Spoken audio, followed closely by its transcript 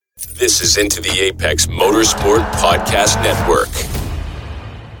This is Into the Apex Motorsport Podcast Network.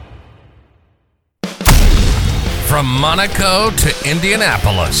 From Monaco to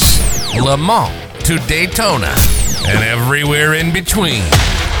Indianapolis, Le Mans to Daytona, and everywhere in between.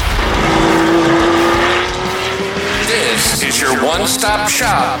 This is your one-stop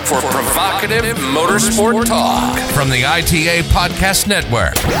shop for provocative motorsport talk from the ITA Podcast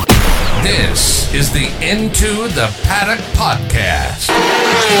Network. This is the Into the Paddock Podcast.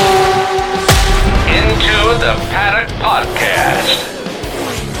 Into the Paddock Podcast.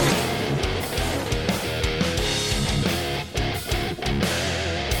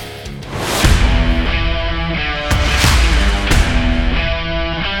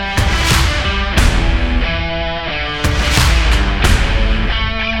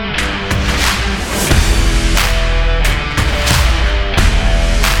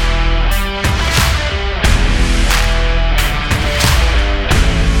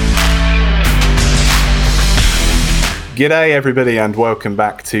 G'day everybody and welcome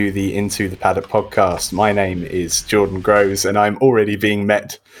back to the Into the Paddock podcast. My name is Jordan Groves and I'm already being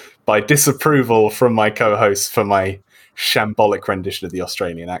met by disapproval from my co-hosts for my shambolic rendition of the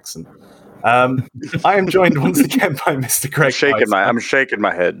Australian accent. I am joined once again by Mr. Greg. I'm shaking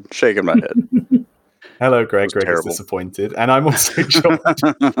my head. Hello Greg. Greg is disappointed. And I'm also joined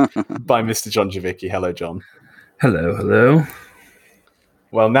by Mr. John Javicki. Hello John. Hello.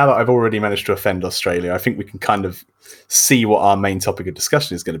 Well, now that I've already managed to offend Australia, I think we can kind of see what our main topic of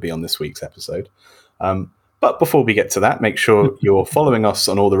discussion is going to be on this week's episode. But before we get to that, make sure you're following us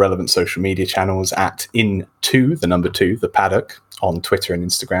on all the relevant social media channels at the Paddock on Twitter and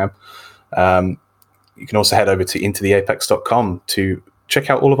Instagram. You can also head over to intotheapex.com to check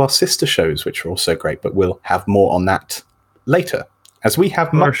out all of our sister shows, which are also great, but we'll have more on that later. As we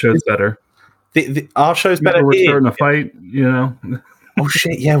have our show's better. Our show's better. We're starting a fight, you know. Oh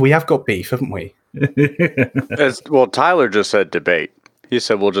shit! Yeah, we have got beef, haven't we? Well, Tyler just said debate. He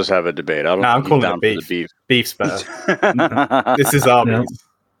said we'll just have a debate. I'm calling it beef. Beef's better. This is Arby's.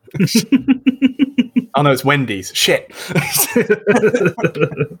 Oh no, it's Wendy's. Shit.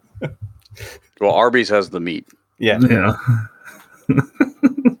 Well, Arby's has the meat. Yeah.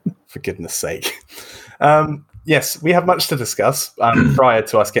 For goodness sake. Yes, we have much to discuss prior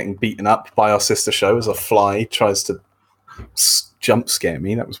to us getting beaten up by our sister show as a fly tries to jump scare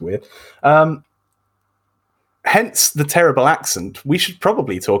me. That was weird. Hence the terrible accent. We should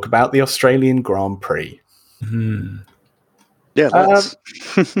probably talk about the Australian Grand Prix. Yeah, that's...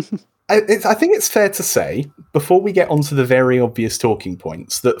 I think it's fair to say, before we get onto the very obvious talking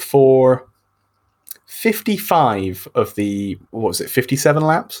points, that for 55 of the, 57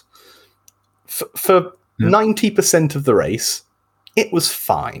 laps? For 90% of the race, it was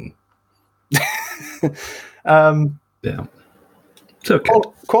fine. Yeah. It's okay.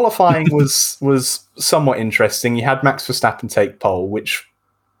 Qualifying was somewhat interesting. You had Max Verstappen take pole, which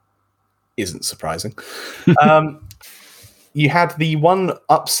isn't surprising. You had the one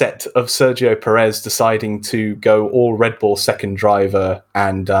upset of Sergio Perez deciding to go all Red Bull second driver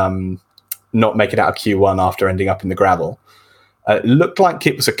and not make it out of Q1 after ending up in the gravel. It looked like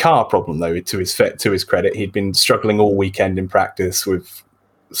it was a car problem, though, to his credit. He'd been struggling all weekend in practice with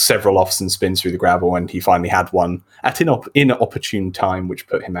several offs and spins through the gravel, and he finally had one at an inopportune time, which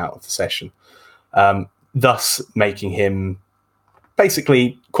put him out of the session, thus making him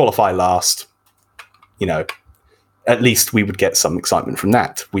basically qualify last. You know, at least we would get some excitement from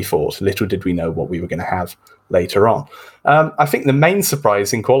that, we thought. Little did we know what we were going to have later on. I think the main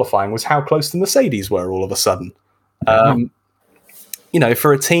surprise in qualifying was how close the Mercedes were all of a sudden. You know,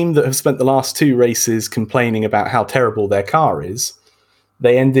 for a team that have spent the last two races complaining about how terrible their car is,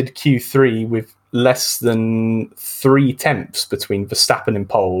 they ended Q3 with less than 3 tenths between Verstappen in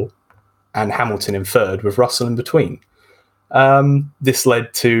pole and Hamilton in third, with Russell in between. This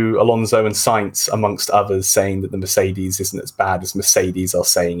led to Alonso and Sainz, amongst others, saying that the Mercedes isn't as bad as Mercedes are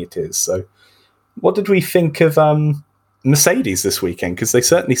saying it is. So what did we think of Mercedes this weekend? Because they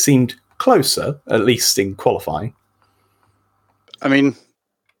certainly seemed closer, at least in qualifying. I mean,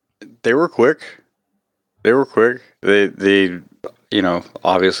 they were quick. They you know,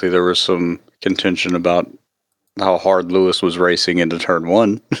 obviously there was some contention about how hard Lewis was racing into turn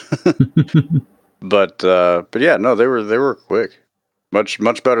one. But yeah, no, they were quick. Much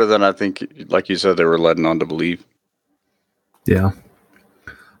better than I think, like you said, they were letting on to believe. Yeah.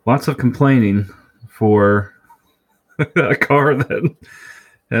 Lots of complaining for a car that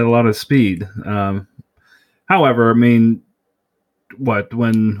had a lot of speed. However, I mean,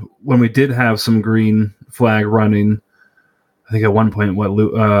 when we did have some green flag running, I think at one point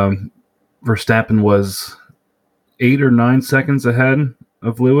Verstappen was 8 or 9 seconds ahead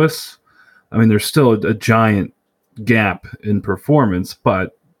of Lewis. I mean, there's still a giant gap in performance,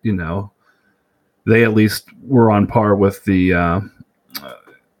 but they at least were on par with the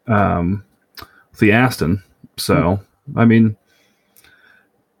Aston. So, I mean,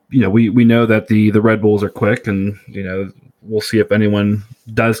 we know that the Red Bulls are quick, and we'll see if anyone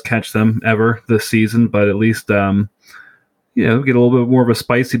does catch them ever this season. But at least get a little bit more of a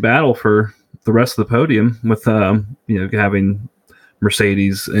spicy battle for the rest of the podium with having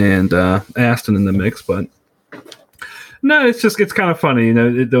Mercedes and Aston in the mix. But no, it's kind of funny,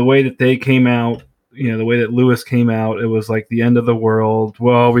 the way that they came out, the way that Lewis came out, it was like the end of the world.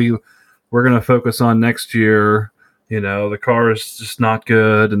 Well, we're going to focus on next year. The car is just not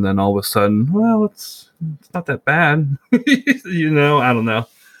good. And then all of a sudden, well, it's not that bad. I don't know.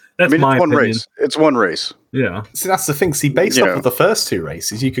 That's my one opinion. race. It's one race. Yeah. See, that's the thing. See, based off of the first two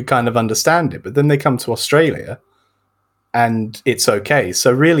races, you could kind of understand it. But then they come to Australia and it's okay.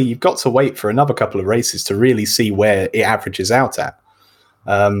 So really, you've got to wait for another couple of races to really see where it averages out at.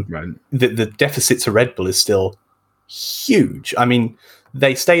 Right. The deficit to Red Bull is still huge. I mean,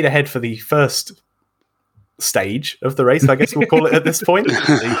 they stayed ahead for the first stage of the race, I guess we'll call it at this point.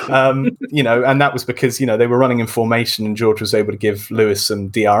 And that was because they were running in formation, and George was able to give Lewis some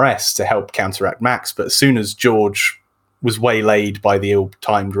DRS to help counteract Max. But as soon as George was waylaid by the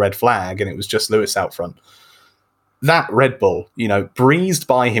ill-timed red flag, and it was just Lewis out front, that Red Bull, breezed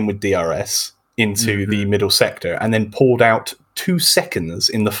by him with DRS into the middle sector, and then pulled out 2 seconds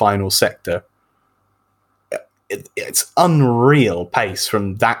in the final sector. It's unreal pace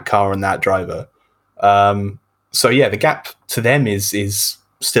from that car and that driver. So yeah, the gap to them is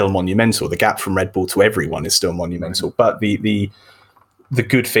still monumental. The gap from Red Bull to everyone is still monumental. Right. But the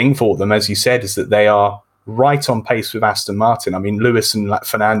good thing for them, as you said, is that they are right on pace with Aston Martin. I mean, Lewis and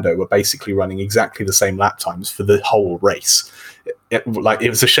Fernando were basically running exactly the same lap times for the whole race. It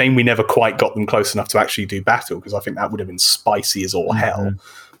was a shame we never quite got them close enough to actually do battle, because I think that would have been spicy as all hell.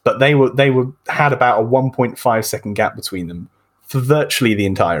 But they had about a 1.5 second gap between them for virtually the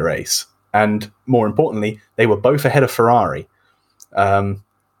entire race. And more importantly, they were both ahead of Ferrari.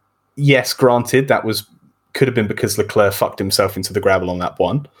 Yes, granted, that could have been because Leclerc fucked himself into the gravel on lap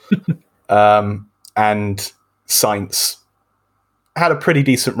 1. And Sainz had a pretty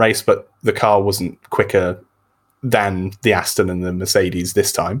decent race, but the car wasn't quicker than the Aston and the Mercedes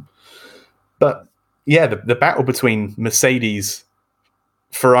this time. But yeah, the battle between Mercedes,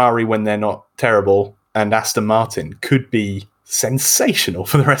 Ferrari when they're not terrible, and Aston Martin could be sensational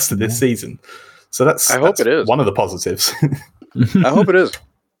for the rest of this season. So that's it is one of the positives. I hope it is.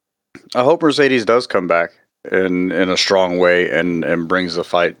 I hope Mercedes does come back in a strong way and brings the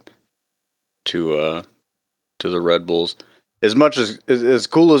fight to the Red Bulls. As much as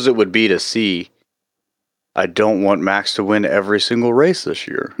cool as it would be to see, I don't want Max to win every single race this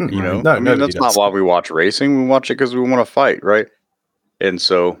year. No, that's not why we watch racing. We watch it because we want to fight, right? And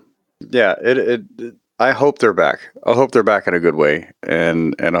so, yeah, I hope they're back. I hope they're back in a good way,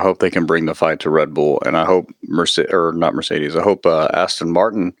 and I hope they can bring the fight to Red Bull. And I hope not Mercedes. I hope Aston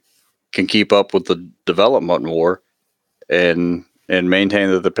Martin can keep up with the development war and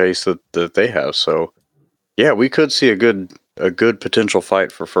maintain the pace that they have. So, yeah, we could see a good potential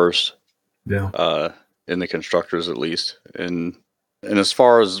fight for first. Yeah. In the constructors at least, and as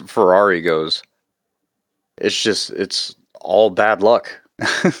far as Ferrari goes, it's all bad luck.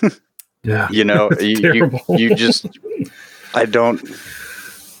 Yeah, you just I don't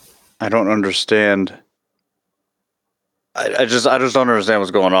understand. I just don't understand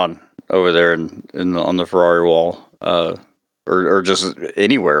what's going on over there on the Ferrari wall, or just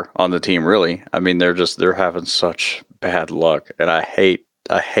anywhere on the team really. I mean, they're having such bad luck, and I hate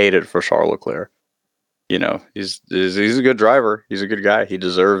it for Charles Leclerc. He's a good driver. He's a good guy. He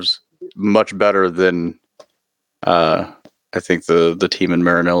deserves much better than I think the team in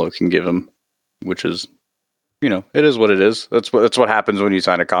Maranello can give him, which is, it is what it is. That's what happens when you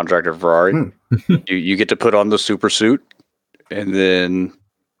sign a contract at Ferrari. You get to put on the super suit, and then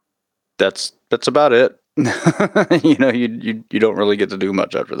that's about it. You don't really get to do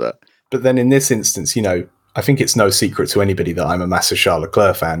much after that. But then in this instance, I think it's no secret to anybody that I'm a massive Charles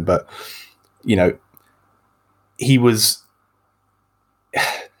Leclerc fan, but he was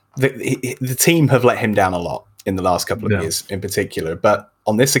the team have let him down a lot in the last couple of years in particular, but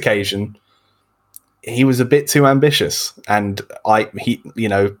on this occasion he was a bit too ambitious, and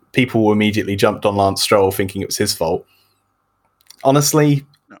people immediately jumped on Lance Stroll thinking it was his fault. Honestly,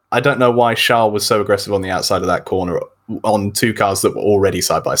 I don't know why Charles was so aggressive on the outside of that corner on two cars that were already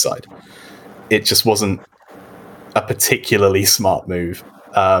side by side. It just wasn't a particularly smart move.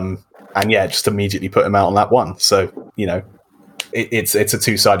 And yeah, just immediately put him out on lap 1. So, it's a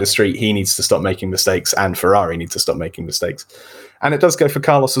two-sided street. He needs to stop making mistakes, and Ferrari needs to stop making mistakes. And it does go for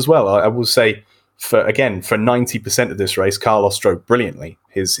Carlos as well. I will say, for 90% of this race, Carlos drove brilliantly.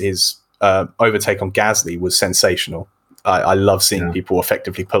 His overtake on Gasly was sensational. I love seeing people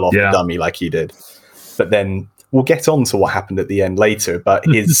effectively pull off the dummy like he did. But then we'll get on to what happened at the end later. But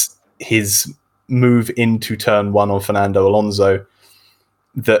his move into turn one on Fernando Alonso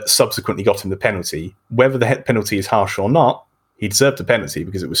that subsequently got him the penalty, whether the penalty is harsh or not, he deserved a penalty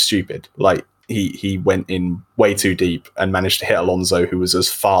because it was stupid. Like, he went in way too deep and managed to hit Alonso, who was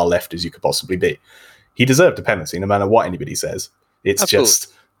as far left as you could possibly be. He deserved a penalty, no matter what anybody says. It's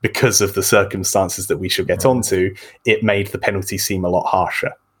just because of the circumstances that we should get onto, it made the penalty seem a lot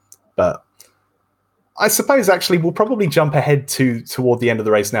harsher. But I suppose actually we'll probably jump ahead toward the end of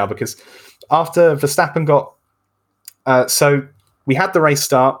the race now, because after Verstappen got... so we had the race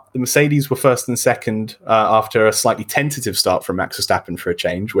start. The Mercedes were first and second after a slightly tentative start from Max Verstappen for a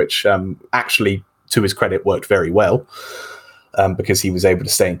change, which actually, to his credit, worked very well because he was able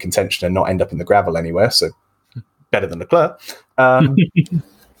to stay in contention and not end up in the gravel anywhere. So better than Leclerc.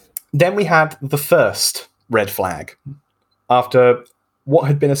 Then we had the first red flag. After what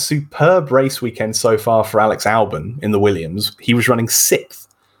had been a superb race weekend so far for Alex Albon in the Williams, he was running sixth,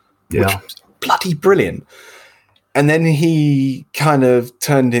 which was bloody brilliant. And then he kind of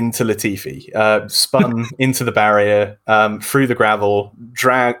turned into Latifi, spun into the barrier, through the gravel,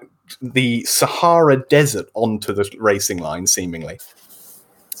 dragged the Sahara Desert onto the racing line, seemingly.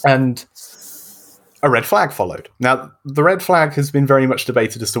 And a red flag followed. Now, the red flag has been very much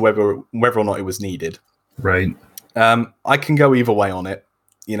debated as to whether or not it was needed. Right. I can go either way on it.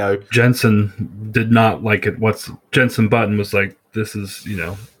 You know, Jensen did not like it. Jensen Button was like, this is,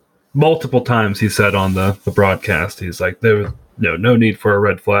 multiple times he said on the broadcast, he's like, there was no need for a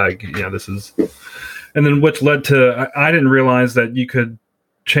red flag. This is, and then which led to, I didn't realize that you could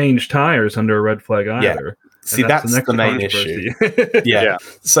change tires under a red flag either. Yeah. See, that's the main issue. Yeah.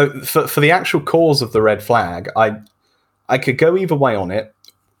 So for the actual cause of the red flag, I could go either way on it,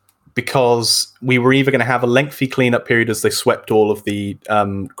 because we were either going to have a lengthy cleanup period as they swept all of the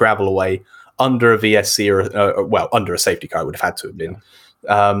gravel away under a VSC or under a safety car. It would have had to have been.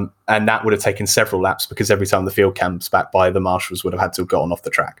 And that would have taken several laps, because every time the field comes back by, the marshals would have had to have gotten off the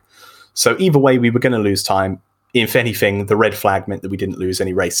track. So either way, we were going to lose time. If anything, the red flag meant that we didn't lose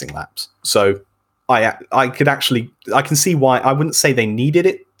any racing laps. So I can see why. I wouldn't say they needed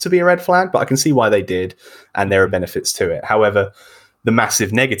it to be a red flag, but I can see why they did, and there are benefits to it. However, the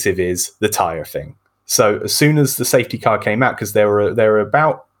massive negative is the tire thing. So as soon as the safety car came out, because there were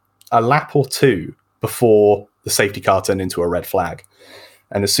about a lap or two before the safety car turned into a red flag.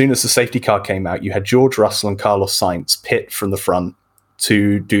 And as soon as the safety car came out, you had George Russell and Carlos Sainz pit from the front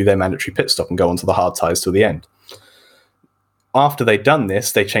to do their mandatory pit stop and go onto the hard tires till the end. After they'd done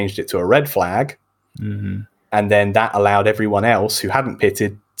this, they changed it to a red flag. Mm-hmm. And then that allowed everyone else who hadn't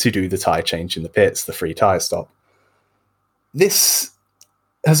pitted to do the tire change in the pits, the free tire stop. This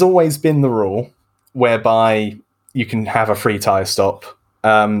has always been the rule, whereby you can have a free tire stop.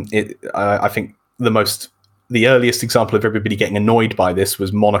 I think the earliest example of everybody getting annoyed by this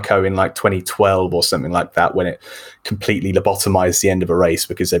was Monaco in like 2012 or something like that, when it completely lobotomized the end of a race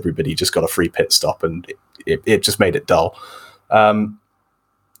because everybody just got a free pit stop, and it just made it dull.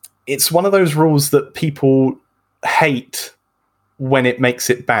 It's one of those rules that people hate when it makes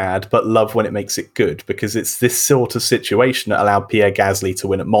it bad, but love when it makes it good, because it's this sort of situation that allowed Pierre Gasly to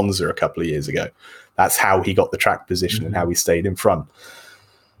win at Monza a couple of years ago. That's how he got the track position and how he stayed in front.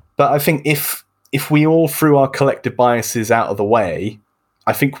 But I think if we all threw our collective biases out of the way,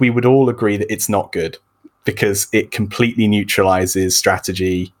 I think we would all agree that it's not good, because it completely neutralizes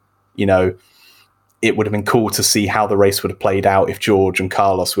strategy. It would have been cool to see how the race would have played out if George and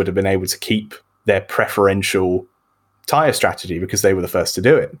Carlos would have been able to keep their preferential tire strategy, because they were the first to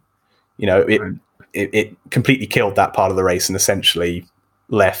do it. It completely killed that part of the race and essentially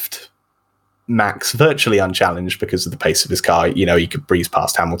left Max virtually unchallenged because of the pace of his car. He could breeze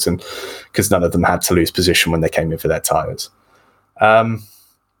past Hamilton because none of them had to lose position when they came in for their tires. A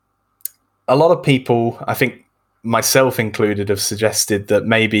lot of people, I think myself included, have suggested that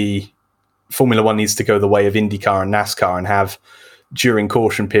maybe Formula One needs to go the way of IndyCar and NASCAR and have, during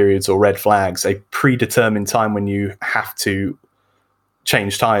caution periods or red flags, a predetermined time when you have to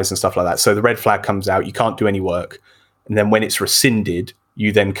change tires and stuff like that. So the red flag comes out, you can't do any work. And then when it's rescinded,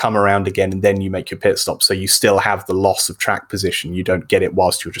 you then come around again and then you make your pit stop. So you still have the loss of track position. You don't get it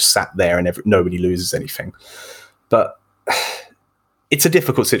whilst you're just sat there and nobody loses anything. But it's a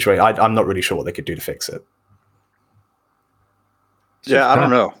difficult situation. I'm not really sure what they could do to fix it. Yeah, I don't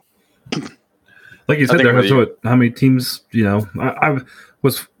know. like you said, how many teams? I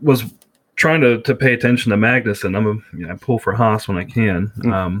was trying to pay attention to Magnussen. I pull for Haas when I can,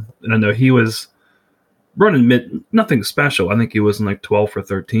 and I know he was running nothing special. I think he was in like 12th or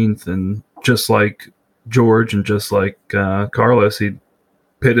 13th, and just like George and just like Carlos, he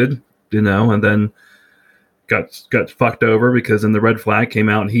pitted, and then got fucked over because then the red flag came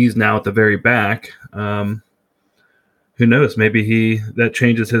out and he's now at the very back. Who knows? Maybe that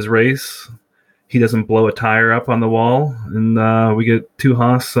changes his race. He doesn't blow a tire up on the wall, and we get 2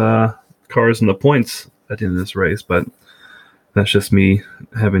 Haas cars in the points at the end of this race. But that's just me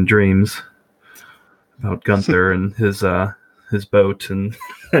having dreams about Gunther and his boat. And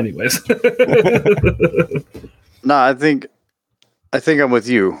anyways, no, I think I'm with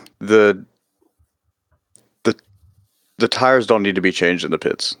you. The tires don't need to be changed in the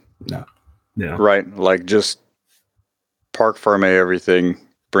pits. No. Yeah. Right. Like just park Ferme everything,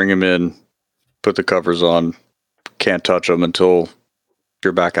 bring him in, put the covers on, can't touch them until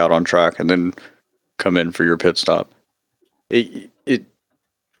you're back out on track, and then come in for your pit stop. It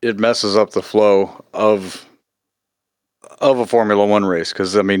messes up the flow of a Formula One race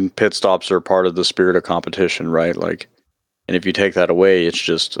because pit stops are part of the spirit of competition, right? Like, and if you take that away, it's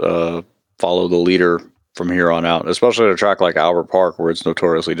just follow the leader from here on out, especially at a track like Albert Park where it's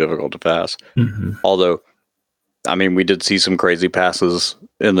notoriously difficult to pass. Mm-hmm. Although, we did see some crazy passes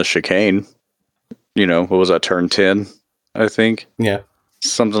in the chicane. What was that, turn 10, I think? Yeah.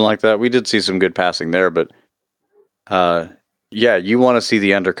 Something like that. We did see some good passing there, but you want to see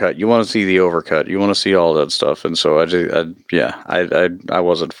the undercut. You want to see the overcut. You want to see all that stuff. And so I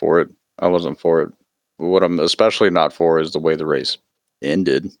wasn't for it. I wasn't for it. What I'm especially not for is the way the race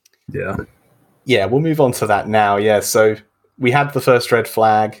ended. Yeah. Yeah, we'll move on to that now. Yeah, so we had the first red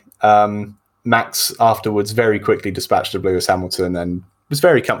flag. Max afterwards very quickly dispatched of Lewis Hamilton and was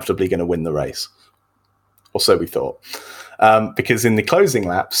very comfortably going to win the race. Or so we thought. Because in the closing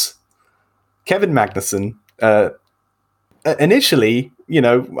laps, Kevin Magnussen, initially,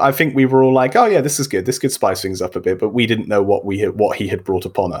 I think we were all like, oh yeah, this is good. This could spice things up a bit, but we didn't know what he had brought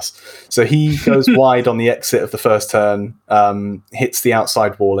upon us. So he goes wide on the exit of the first turn, hits the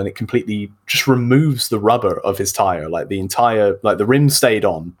outside wall, and it completely just removes the rubber of his tire. Like the rim stayed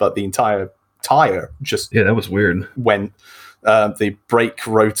on, but the entire tire just that was weird. Went the brake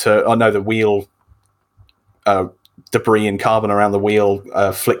rotor, the wheel debris and carbon around the wheel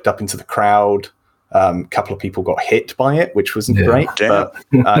flicked up into the crowd. A couple of people got hit by it, which wasn't great. Damn.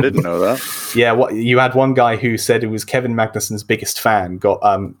 But I didn't know that. Yeah, you had one guy who said it was Kevin Magnussen's biggest fan, got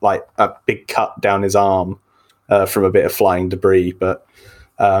like a big cut down his arm from a bit of flying debris. But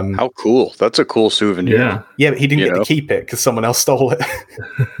how cool! That's a cool souvenir. Yeah, but he didn't get to keep it because someone else stole it.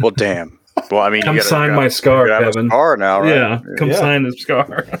 Well, damn. Well, come sign my scar, Kevin. Scar now, right? Yeah, come sign his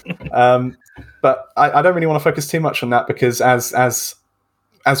scar. But I don't really want to focus too much on that because as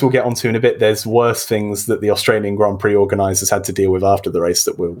we'll get onto in a bit, there's worse things that the Australian Grand Prix organisers had to deal with after the race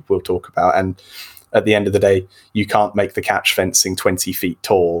that we'll talk about. And at the end of the day, you can't make the catch fencing 20 feet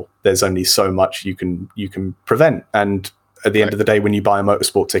tall. There's only so much you can prevent. And at the end of the day, when you buy a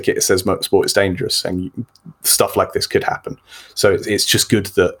motorsport ticket, it says motorsport is dangerous, and stuff like this could happen. So it's just good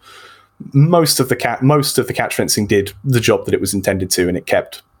that most of the catch fencing did the job that it was intended to, and it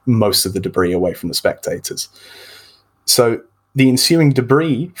kept most of the debris away from the spectators. So the ensuing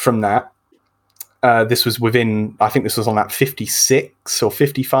debris from that, this was on lap 56 or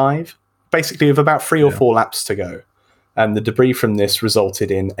 55, basically of about 3 or 4 laps to go. And the debris from this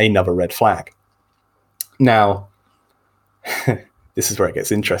resulted in another red flag. Now, this is where it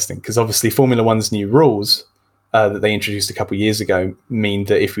gets interesting, because obviously Formula One's new rules that they introduced a couple of years ago mean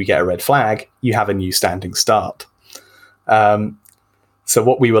that if we get a red flag, you have a new standing start. So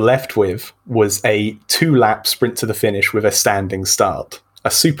what we were left with was a 2-lap sprint to the finish with a standing start,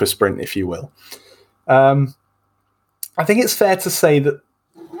 a super sprint, if you will. I think it's fair to say that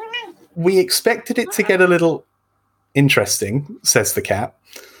we expected it to get a little interesting, says the cat.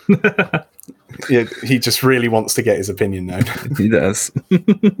 Yeah, he just really wants to get his opinion known. He does.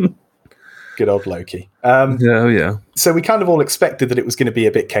 Good old Loki. Yeah. So we kind of all expected that it was going to be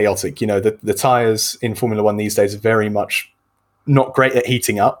a bit chaotic. The tyres in Formula One these days are very much not great at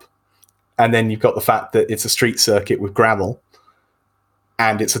heating up, and then you've got the fact that it's a street circuit with gravel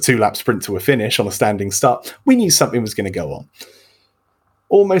and it's a 2-lap sprint to a finish on a standing start. We knew something was going to go on.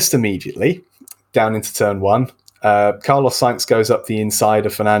 Almost immediately, down into turn 1, Carlos Sainz goes up the inside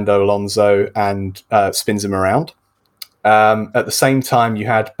of Fernando Alonso and spins him around. At the same time, you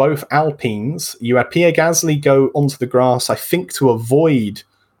had both Alpines. You had Pierre Gasly go onto the grass, I think, to avoid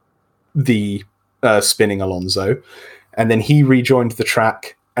the spinning Alonso. And then he rejoined the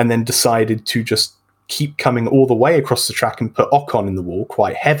track and then decided to just keep coming all the way across the track and put Ocon in the wall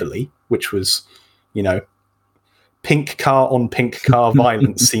quite heavily, which was, pink car on pink car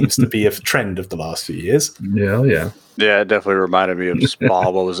violence seems to be a trend of the last few years. Yeah. Yeah, it definitely reminded me of Spa.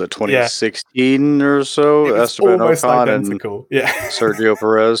 What was it, 2016 or so? It was Esteban almost Ocon identical. and Sergio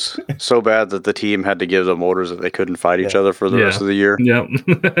Perez. So bad that the team had to give them orders that they couldn't fight each other for the rest of the year.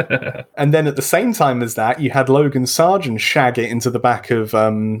 Yep. And then at the same time as that, you had Logan Sargent shag it into the back of,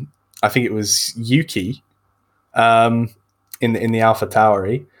 I think it was Yuki, in the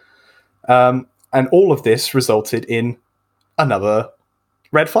AlphaTauri. And all of this resulted in another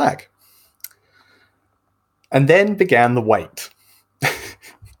red flag. And then began the wait.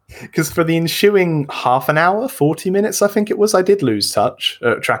 Because for the ensuing half an hour, 40 minutes, I think it was, I did lose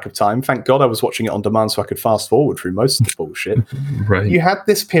track of time. Thank God I was watching it on demand so I could fast forward through most of the bullshit. Right. You had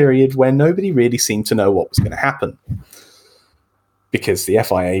this period where nobody really seemed to know what was going to happen. Because the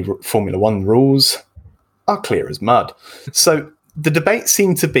FIA Formula One rules are clear as mud. So the debate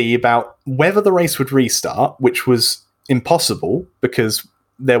seemed to be about whether the race would restart, which was impossible because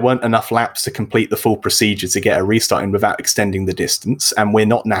there weren't enough laps to complete the full procedure to get a restart in without extending the distance. And we're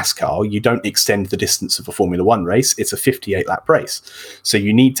not NASCAR. You don't extend the distance of a Formula One race. It's a 58-lap race. So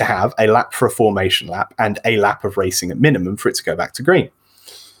you need to have a lap for a formation lap and a lap of racing at minimum for it to go back to green.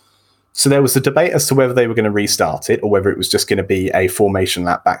 So there was a debate as to whether they were going to restart it or whether it was just going to be a formation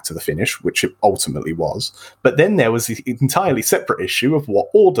lap back to the finish, which it ultimately was. But then there was the entirely separate issue of what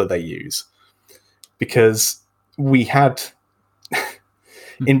order they use. Because we had...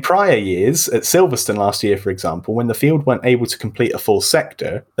 In prior years, at Silverstone last year, for example, when the field weren't able to complete a full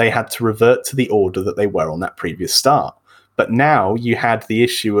sector, they had to revert to the order that they were on that previous start. But now you had the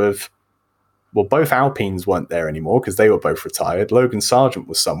issue of, well, both Alpines weren't there anymore because they were both retired. Logan Sargent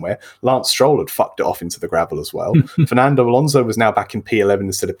was somewhere. Lance Stroll had fucked it off into the gravel as well. Fernando Alonso was now back in P11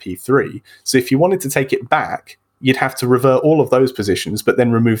 instead of P3. So if you wanted to take it back, you'd have to revert all of those positions, but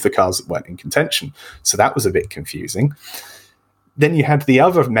then remove the cars that weren't in contention. So that was a bit confusing. Then you had the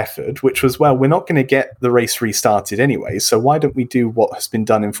other method, which was, well, we're not going to get the race restarted anyway, so why don't we do what has been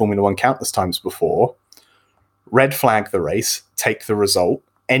done in Formula One countless times before? Red flag the race, take the result,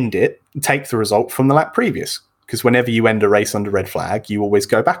 end it, take the result from the lap previous. Because whenever you end a race under red flag, you always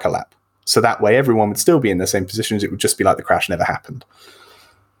go back a lap. So that way everyone would still be in the same positions. It would just be like the crash never happened.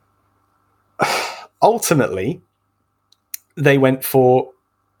 Ultimately, they went for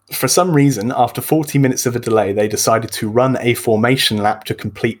some reason, after 40 minutes of a delay, they decided to run a formation lap to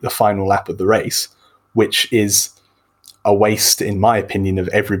complete the final lap of the race, which is a waste, in my opinion, of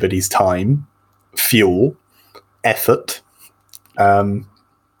everybody's time, fuel, effort. And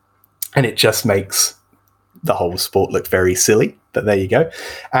it just makes the whole sport look very silly. But there you go.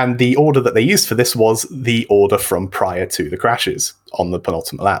 And the order that they used for this was the order from prior to the crashes on the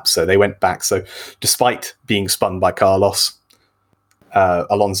penultimate lap. So they went back. So despite being spun by Carlos,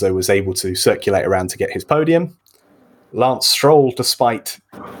 Alonso was able to circulate around to get his podium. Lance Stroll, despite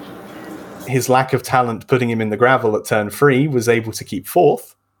his lack of talent putting him in the gravel at turn 3, was able to keep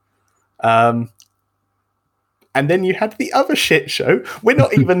fourth. And then you had the other shit show. We're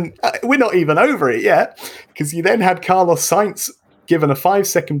not even over it yet, because you then had Carlos Sainz given a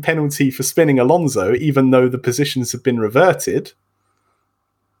 5-second penalty for spinning Alonso, even though the positions have been reverted.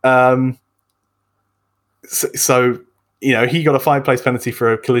 So he got a 5-place penalty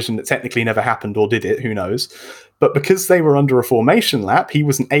for a collision that technically never happened, or did it? Who knows? But because they were under a formation lap, he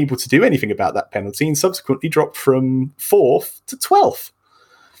wasn't able to do anything about that penalty and subsequently dropped from 4th to 12th.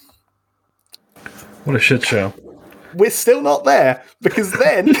 What a shit show. We're still not there, because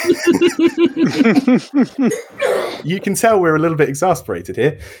then you can tell we're a little bit exasperated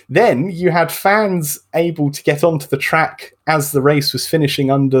here. Then you had fans able to get onto the track as the race was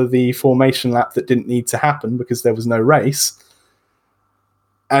finishing under the formation lap that didn't need to happen because there was no race.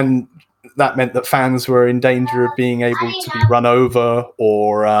 And that meant that fans were in danger of being able to be run over,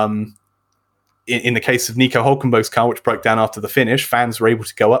 or in the case of Nico Hulkenberg's car, which broke down after the finish, fans were able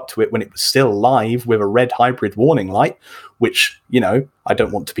to go up to it when it was still live with a red hybrid warning light, which, I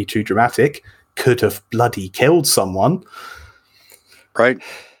don't want to be too dramatic, could have bloody killed someone. Right.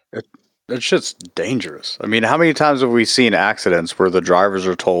 That shit's dangerous. I mean, how many times have we seen accidents where the drivers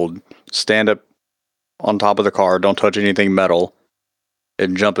are told, stand up on top of the car, don't touch anything metal,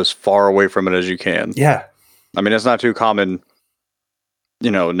 and jump as far away from it as you can? Yeah. I mean, it's not too common,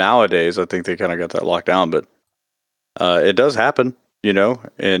 nowadays. I think they kind of got that locked down, but it does happen,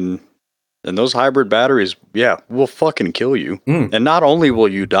 and those hybrid batteries, will fucking kill you. And not only will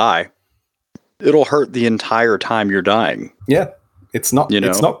you die, it'll hurt the entire time you're dying. Yeah. It's not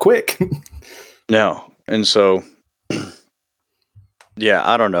quick. No. And so Yeah,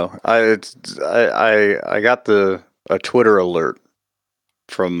 I don't know. I got a Twitter alert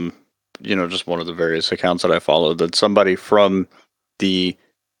from just one of the various accounts that I followed that somebody from the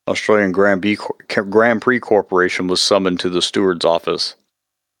Australian Grand Prix Corporation was summoned to the steward's office.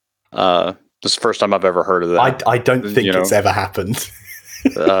 This is the first time I've ever heard of that. I don't think it's ever happened.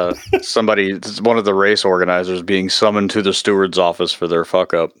 Somebody, one of the race organizers, being summoned to the steward's office for their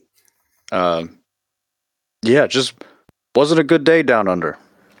fuck up. Yeah, just wasn't a good day down under.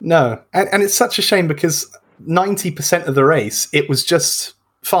 No, and it's such a shame because 90% of the race, it was just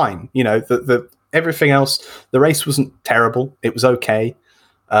fine. The everything else, the race wasn't terrible. It was okay.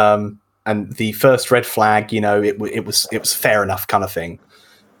 And the first red flag, it was fair enough kind of thing.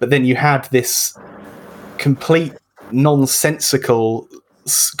 But then you had this complete nonsensical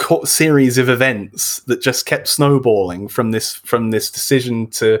series of events that just kept snowballing from this decision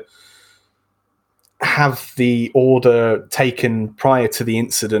to have the order taken prior to the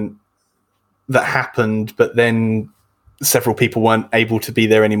incident that happened, but then several people weren't able to be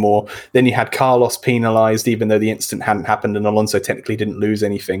there anymore. Then you had Carlos penalized, even though the incident hadn't happened, and Alonso technically didn't lose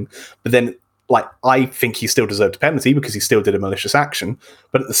anything. But then, I think he still deserved a penalty because he still did a malicious action.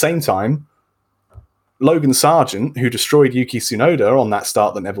 But at the same time, Logan Sargent, who destroyed Yuki Tsunoda on that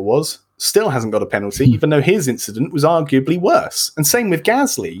start that never was, still hasn't got a penalty, even though his incident was arguably worse. And same with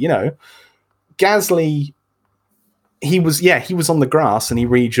Gasly, Gasly, he was on the grass and he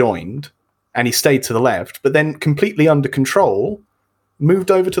rejoined and he stayed to the left, but then completely under control,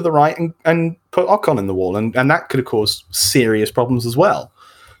 moved over to the right and put Ocon in the wall. And that could have caused serious problems as well.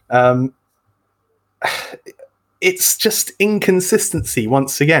 It's just inconsistency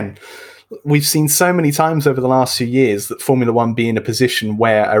once again. We've seen so many times over the last few years that Formula One be in a position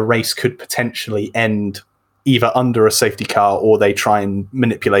where a race could potentially end either under a safety car or they try and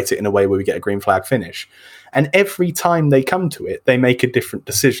manipulate it in a way where we get a green flag finish. And every time they come to it, they make a different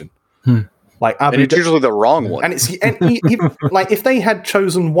decision. And it's usually the wrong one. And if they had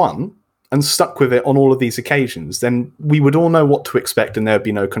chosen one and stuck with it on all of these occasions, then we would all know what to expect and there'd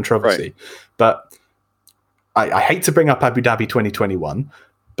be no controversy. Right. But I hate to bring up Abu Dhabi 2021,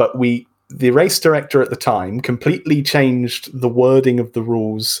 but the race director at the time completely changed the wording of the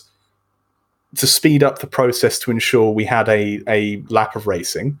rules to speed up the process to ensure we had a lap of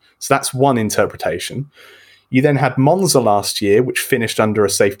racing. So that's one interpretation. You then had Monza last year, which finished under a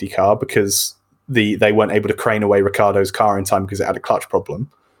safety car because they weren't able to crane away Ricciardo's car in time because it had a clutch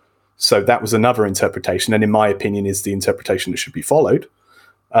problem. So that was another interpretation, and in my opinion is the interpretation that should be followed.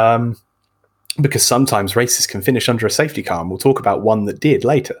 Because sometimes races can finish under a safety car, and we'll talk about one that did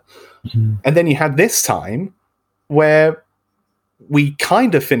later. Mm-hmm. And then you had this time where we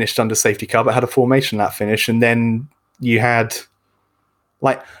kind of finished under safety car, but had a formation lap finish. And then you had,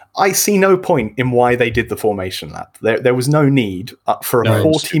 I see no point in why they did the formation lap. There was no need for a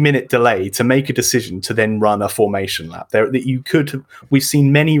 40-minute delay to make a decision to then run a formation lap. We've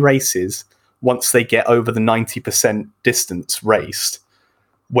seen many races once they get over the 90% distance raced,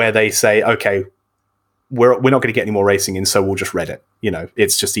 where they say, okay, we're not going to get any more racing in, so we'll just red it.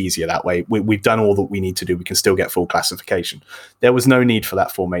 It's just easier that way. We've done all that we need to do. We can still get full classification. There was no need for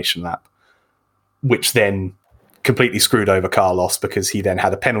that formation lap, which then completely screwed over Carlos because he then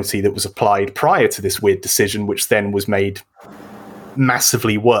had a penalty that was applied prior to this weird decision, which then was made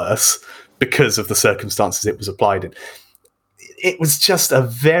massively worse because of the circumstances it was applied in. It was just a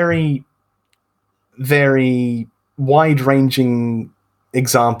very, very wide-ranging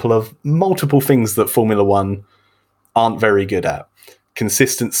example of multiple things that Formula One aren't very good at.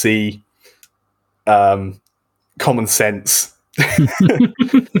 Consistency, common sense,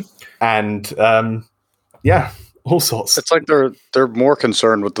 and all sorts. It's like they're more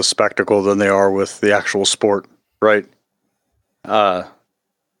concerned with the spectacle than they are with the actual sport, right? Because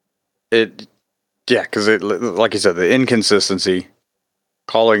like you said, the inconsistency,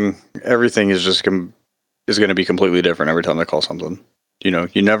 calling everything is going to be completely different every time they call something.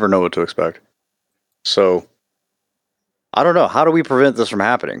 You never know what to expect. So, I don't know. How do we prevent this from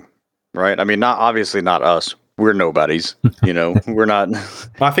happening? Right? I mean, not us. We're nobodies. We're not.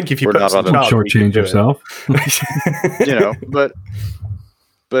 I think if you put some shortchange yourself.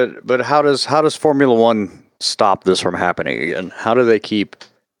 But how does Formula One stop this from happening again? How do they keep?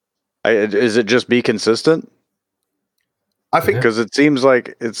 Is it just be consistent? I think because it seems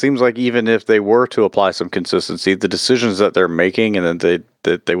like even if they were to apply some consistency, the decisions that they're making and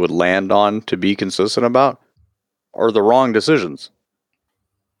that they would land on to be consistent about are the wrong decisions.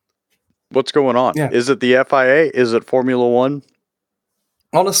 What's going on? Yeah. Is it the FIA? Is it Formula One?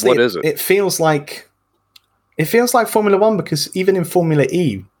 Honestly, what is it? It feels like Formula One because even in Formula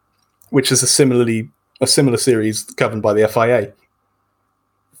E, which is a similar series governed by the FIA,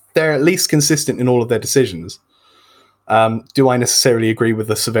 they're at least consistent in all of their decisions. Do I necessarily agree with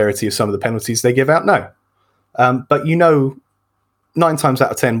the severity of some of the penalties they give out? No. But 9 times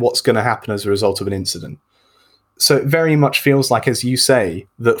out of 10 what's going to happen as a result of an incident. So it very much feels like, as you say,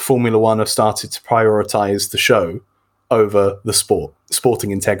 that Formula One have started to prioritize the show over the sport.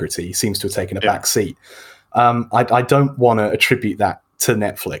 Sporting integrity seems to have taken a back seat. I don't want to attribute that to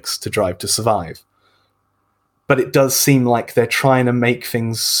Netflix, to Drive to Survive. But it does seem like they're trying to make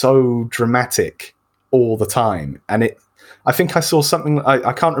things so dramatic all the time. And I think I saw something,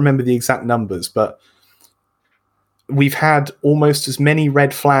 I can't remember the exact numbers, but we've had almost as many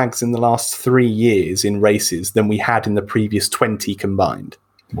red flags in the last 3 years in races than we had in the previous 20 combined.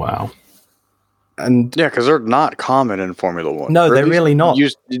 Wow. And yeah, because they're not common in Formula One. No, they're really not.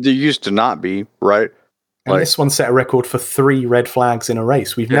 They used to not be, right? And this one set a record for 3 red flags in a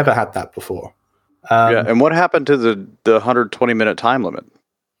race. We've never had that before. And what happened to the 120-minute time limit?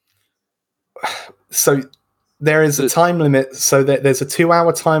 So there is a time limit. So there's a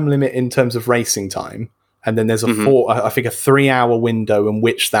 2-hour time limit in terms of racing time. And then there's a 3-hour window in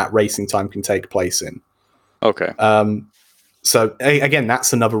which that racing time can take place in. Okay. So again,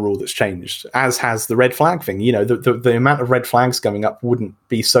 that's another rule that's changed, as has the red flag thing. The amount of red flags going up wouldn't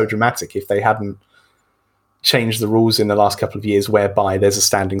be so dramatic if they hadn't changed the rules in the last couple of years, whereby there's a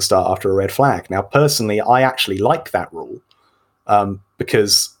standing start after a red flag. Now, personally, I actually like that rule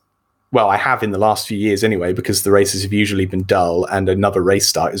because, well, I have in the last few years anyway, because the races have usually been dull and another race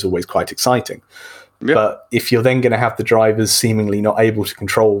start is always quite exciting. Yep. But if you're then going to have the drivers seemingly not able to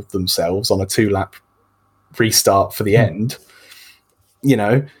control themselves on a 2-lap restart for the end,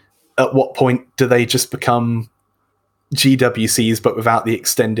 at what point do they just become GWCs but without the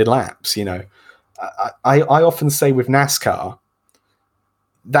extended laps? I often say with NASCAR,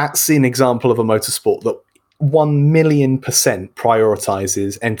 that's an example of a motorsport that 1,000,000%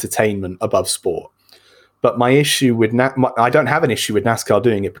 prioritizes entertainment above sport. But my issue with I don't have an issue with NASCAR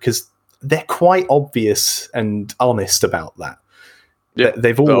doing it because they're quite obvious and honest about that. Yeah,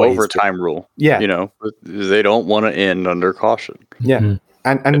 they've always the overtime rule. Yeah, they don't want to end under caution. Yeah,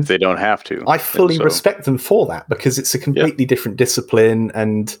 and if they don't have to, I fully respect them for that because it's a completely different discipline.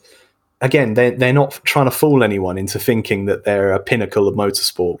 And again, they're not trying to fool anyone into thinking that they're a pinnacle of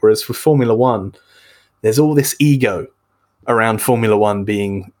motorsport. Whereas for Formula One, there's all this ego around Formula One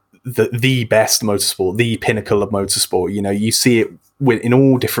being the best motorsport, the pinnacle of motorsport. You see it in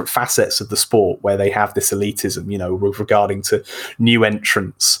all different facets of the sport where they have this elitism, regarding to new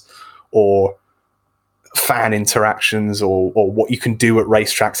entrants or fan interactions or what you can do at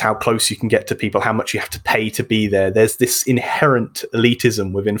racetracks, how close you can get to people, how much you have to pay to be there. There's this inherent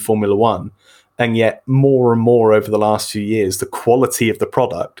elitism within Formula One. And yet more and more over the last few years, the quality of the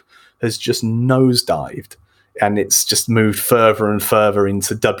product has just nosedived and it's just moved further and further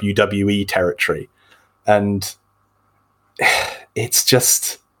into WWE territory. And it's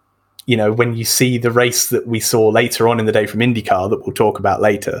just, when you see the race that we saw later on in the day from IndyCar that we'll talk about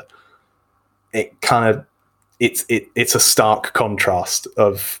later, it kind of, it's a stark contrast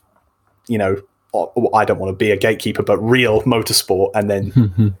of, I don't want to be a gatekeeper, but real motorsport and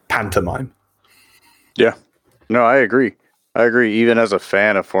then pantomime. Yeah, no, I agree. Even as a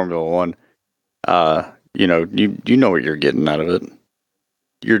fan of Formula One, you know what you're getting out of it.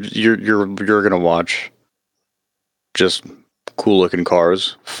 You're gonna watch just cool looking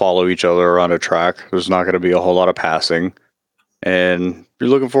cars follow each other around a track. There's not going to be a whole lot of passing, and you're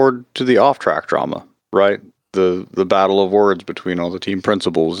looking forward to the off track drama, right? The battle of words between all the team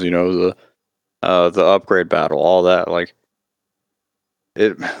principals, the upgrade battle, all that, like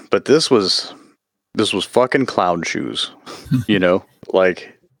it. But this was fucking clown shoes,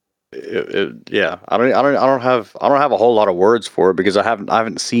 like. Yeah, I don't have a whole lot of words for it because I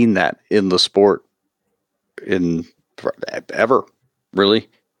haven't seen that in the sport in ever, really.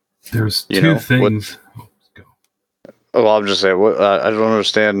 There's two things. I'm just saying, I don't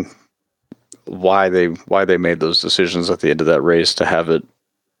understand why they made those decisions at the end of that race to have it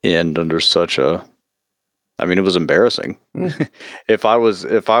end under such a. I mean, it was embarrassing. If I was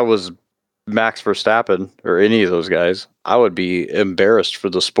Max Verstappen or any of those guys, I would be embarrassed for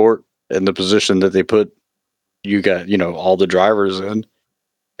the sport and the position that they put all the drivers in,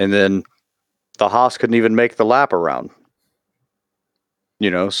 and then the Haas couldn't even make the lap around.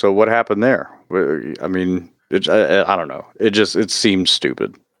 So what happened there? I mean, I don't know. It seems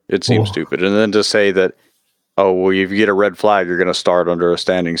stupid. It seems stupid. And then to say that, oh, well, if you get a red flag, you're going to start under a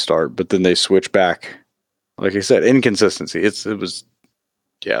standing start, but then they switch back. Like I said, inconsistency. It was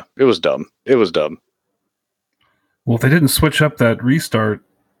dumb. It was dumb. Well, if they didn't switch up that restart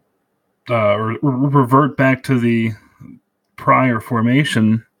or revert back to the prior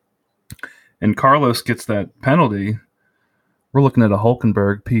formation, and Carlos gets that penalty, we're looking at a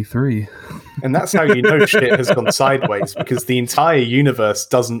Hulkenberg P3. And that's how you know shit has gone sideways, because the entire universe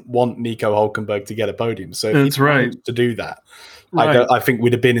doesn't want Nico Hulkenberg to get a podium. So if he wants to do that, I think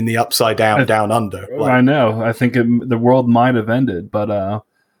we'd have been in the upside down, down under. I know. I think the world might have ended, but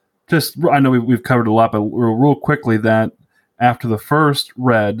I know we've covered a lot, but real quickly that after the first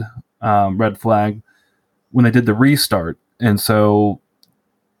red flag, when they did the restart, and so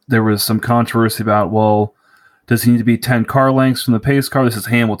there was some controversy about, well, does he need to be 10 car lengths from the pace car? This is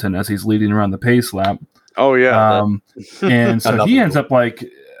Hamilton as he's leading around the pace lap. Oh, yeah. And so he ends up like,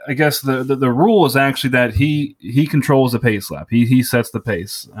 I guess the rule is actually that he controls the pace lap. He sets the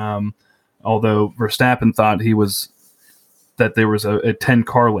pace. Although Verstappen thought that there was a 10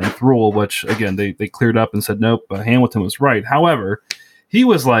 car length rule, which again they cleared up and said nope. But Hamilton was right. However, he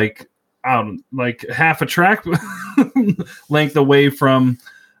was like half a track length away from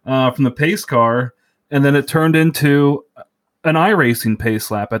the pace car, and then it turned into an iRacing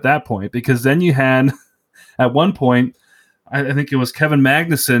pace lap at that point, because then you had at one point, I think it was Kevin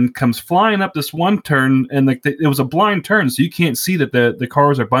Magnussen comes flying up this one turn, and it was a blind turn, so you can't see that the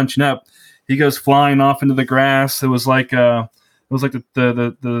cars are bunching up. He goes flying off into the grass. It was like the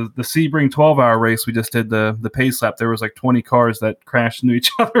Sebring 12-hour race we just did, the pace lap. There was like 20 cars that crashed into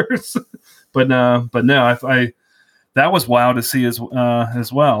each other. but no, I that was wild to see as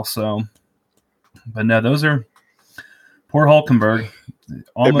well. So, but no, those are poor Hulkenberg.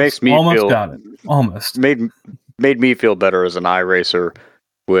 It makes me almost feel got it. Almost made me feel better as an iRacer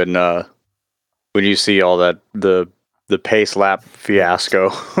when you see all that the pace lap fiasco.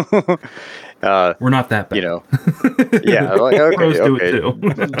 We're not that bad, Yeah, like, okay. Do it too.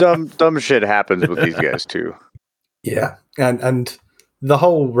 dumb shit happens with these guys too. Yeah, and the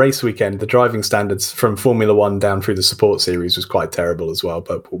whole race weekend, the driving standards from Formula One down through the support series was quite terrible as well.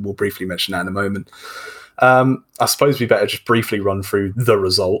 But we'll briefly mention that in a moment. I suppose we better just briefly run through the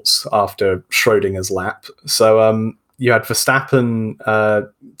results after Schrödinger's lap. So you had Verstappen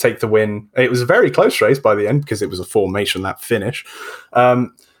take the win. It was a very close race by the end because it was a formation lap finish.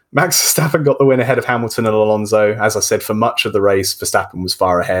 Max Verstappen got the win ahead of Hamilton and Alonso. As I said, for much of the race, Verstappen was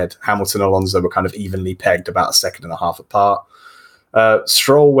far ahead. Hamilton and Alonso were kind of evenly pegged, about a second and a half apart.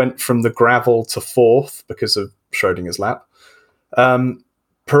 Stroll went from the gravel to fourth because of Schrödinger's lap.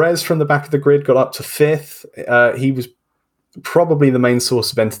 Perez from the back of the grid got up to fifth. He was probably the main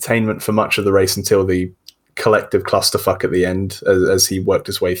source of entertainment for much of the race until the collective clusterfuck at the end as he worked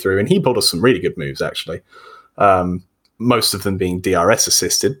his way through. And he pulled us some really good moves, actually. Most of them being DRS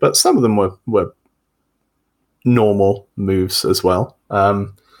assisted, but some of them were normal moves as well. I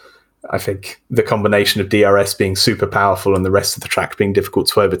think the combination of DRS being super powerful and the rest of the track being difficult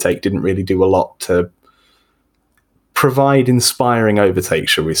to overtake didn't really do a lot to provide inspiring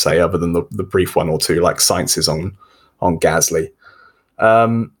overtakes, shall we say, other than the brief one or two, like Sainz's on Gasly.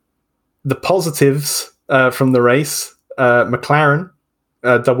 The positives from the race, McLaren,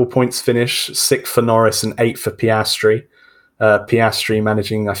 double points finish, 6 for Norris and 8 for Piastri. Piastri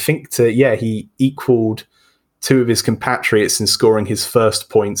managing, I think, he equaled 2 of his compatriots in scoring his first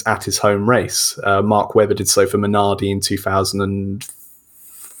points at his home race. Mark Webber did so for Minardi in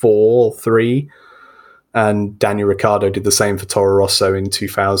 2004-3, and Daniel Ricciardo did the same for Toro Rosso in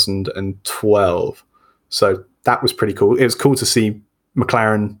 2012. So that was pretty cool. It was cool to see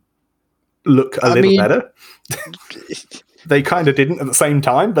McLaren look a little better. They kind of didn't at the same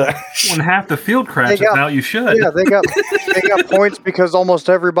time, but when half the field crashes out, you should. Yeah, they got points because almost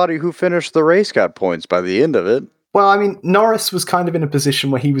everybody who finished the race got points by the end of it. Well, I mean, Norris was kind of in a position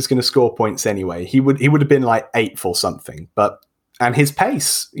where he was going to score points anyway. He would have been like 8th or something, and his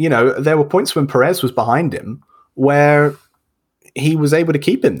pace, there were points when Perez was behind him where he was able to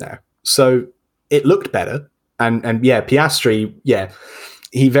keep him there. So it looked better. And Piastri,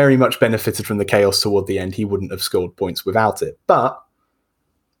 he very much benefited from the chaos toward the end. He wouldn't have scored points without it. But,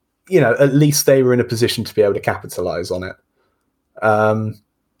 at least they were in a position to be able to capitalize on it. We'll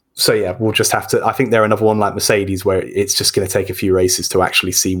just have to... I think they're another one like Mercedes where it's just going to take a few races to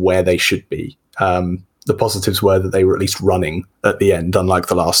actually see where they should be. The positives were that they were at least running at the end, unlike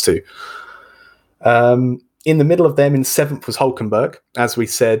the last two. In the middle of them, in 7th, was Hulkenberg. As we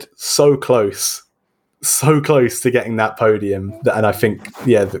said, so close to getting that podium. And I think,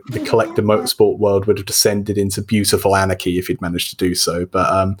 the collective motorsport world would have descended into beautiful anarchy if he'd managed to do so.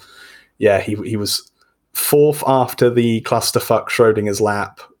 But he was 4th after the clusterfuck Schrödinger's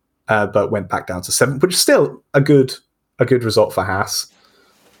lap, but went back down to 7th, which is still a good result for Haas.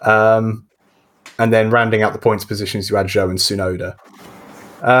 And then rounding out the points positions, you had Zhou and Tsunoda.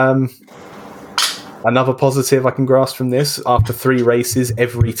 Another positive I can grasp from this: after 3 races,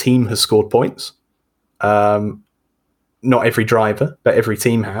 every team has scored points. Not every driver, but every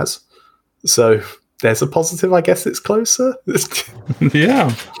team has. So there's a positive. I guess it's closer.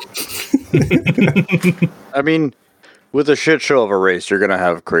 Yeah. I mean, with a shit show of a race, you're going to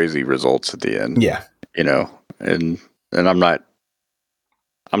have crazy results at the end. Yeah, and I'm not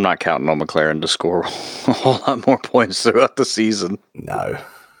counting on McLaren to score a whole lot more points throughout the season. No,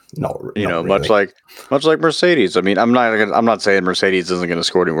 not really. Much like Mercedes. I mean, I'm not saying Mercedes isn't going to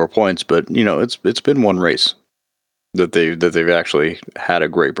score any more points, but it's been one race that they've actually had a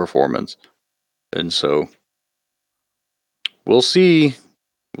great performance, and so we'll see.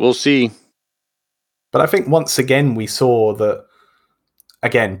 But I think once again we saw that,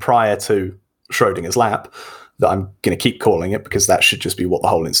 again, prior to Schrödinger's lap, that I'm going to keep calling it because that should just be what the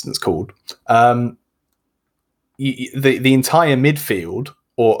whole incident's called. The entire midfield,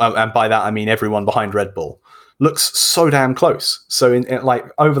 and by that I mean everyone behind Red Bull, looks so damn close. So in like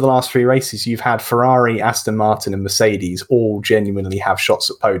over the last 3 races, you've had Ferrari, Aston Martin, and Mercedes all genuinely have shots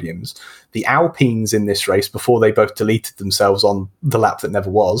at podiums. The Alpines in this race, before they both deleted themselves on the lap that never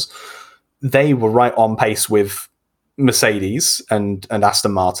was, they were right on pace with Mercedes and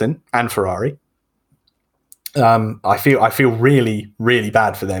Aston Martin and Ferrari. I feel really, really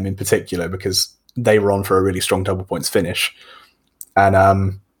bad for them in particular because they were on for a really strong double points finish.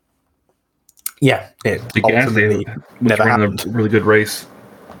 And it ultimately never happened. A really good race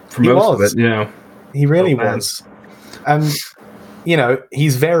for most of it. Yeah, he really was. And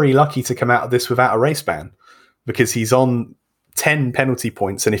he's very lucky to come out of this without a race ban because he's on 10 penalty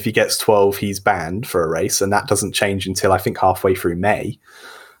points, and if he gets 12, he's banned for a race, and that doesn't change until I think halfway through May.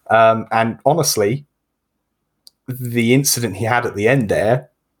 And honestly, the incident he had at the end there,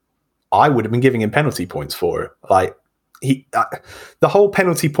 I would have been giving him penalty points for it. Like the whole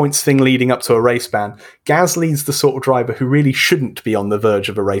penalty points thing leading up to a race ban. Gasly's the sort of driver who really shouldn't be on the verge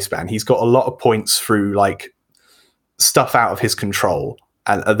of a race ban. He's got a lot of points through like stuff out of his control,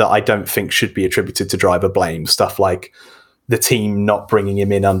 and that I don't think should be attributed to driver blame. Stuff like the team not bringing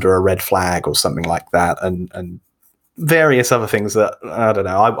him in under a red flag or something like that, and various other things that I don't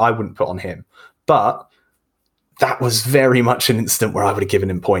know. I wouldn't put on him, but that was very much an incident where I would have given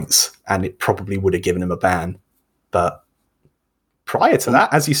him points, and it probably would have given him a ban. But prior to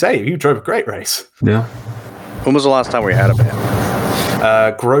that, as you say, he drove a great race. Yeah. When was the last time we had a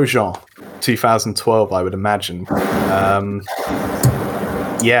ban? Grosjean, 2012, I would imagine.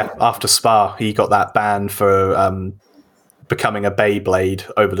 After Spa, he got that ban for becoming a Beyblade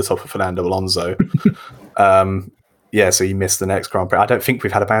over the top of Fernando Alonso. So he missed the next Grand Prix. I don't think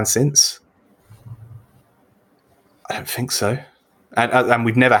we've had a ban since. I don't think so. And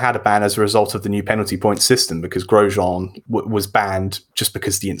we've never had a ban as a result of the new penalty point system because Grosjean was banned just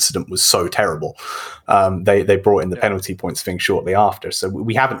because the incident was so terrible. They brought in the penalty points thing shortly after. So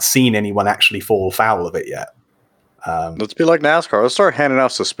we haven't seen anyone actually fall foul of it yet. Let's be like NASCAR. Let's start handing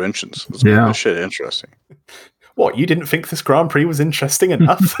out suspensions. Let's make this shit interesting. What, you didn't think this Grand Prix was interesting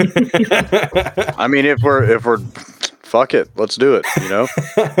enough? I mean, if we're fuck it, let's do it.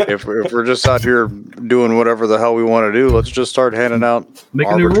 If we're just out here doing whatever the hell we want to do, let's just start handing out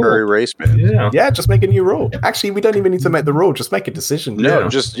arbitrary race bans. Yeah, just make a new rule. Actually, we don't even need to make the rule. Just make a decision. No,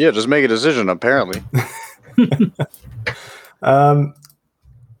 just make a decision. Apparently.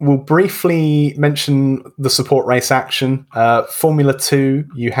 We'll briefly mention the support race action. Formula 2,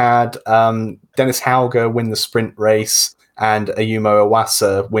 you had Dennis Hauger win the sprint race and Ayumu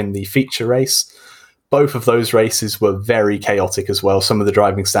Iwasa win the feature race. Both of those races were very chaotic as well. Some of the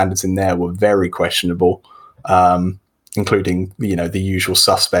driving standards in there were very questionable, including the usual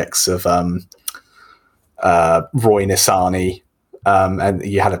suspects of Roy Nissany. And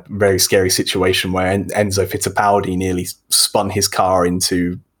you had a very scary situation where Enzo Fittipaldi nearly spun his car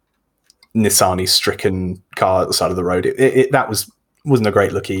into Nissany's stricken car at the side of the road. That wasn't a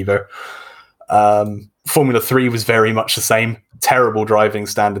great look either. Formula 3 was very much the same. Terrible driving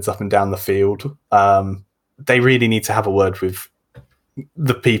standards up and down the field. They really need to have a word with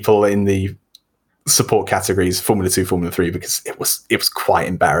the people in the support categories, Formula 2, Formula 3, because it was quite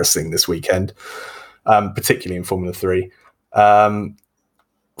embarrassing this weekend, particularly in Formula 3. Franco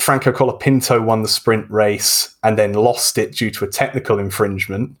Colapinto won the sprint race and then lost it due to a technical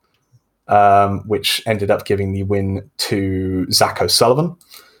infringement, which ended up giving the win to Zach O'Sullivan.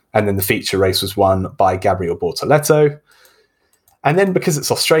 And then the feature race was won by Gabriel Bortoleto. And then because it's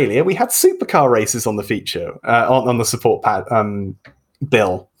Australia, we had supercar races on the feature, on the support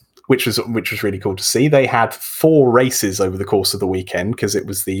bill, which was really cool to see. They had 4 races over the course of the weekend because it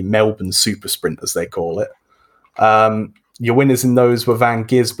was the Melbourne Super Sprint, as they call it. Your winners in those were Van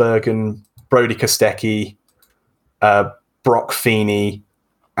Gisbergen, Brody Kostecki, Brock Feeney,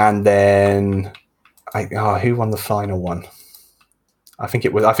 and then who won the final one? I think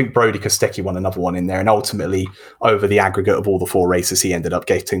Brody Kostecki won another one in there, and ultimately, over the aggregate of all the 4 races, he ended up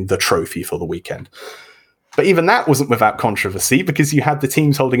getting the trophy for the weekend. But even that wasn't without controversy, because you had the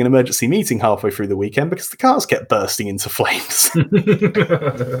teams holding an emergency meeting halfway through the weekend because the cars kept bursting into flames.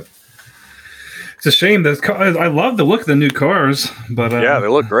 It's a shame. I love the look of the new cars, but yeah, they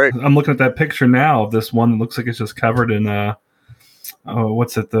look great. I'm looking at that picture now of this one that looks like it's just covered in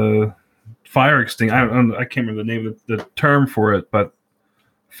what's it? The fire extinguisher. I can't remember the name of the term for it, but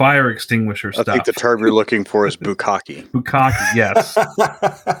fire extinguisher stuff. I think the term you're looking for is bukkake. Bukkake, yes.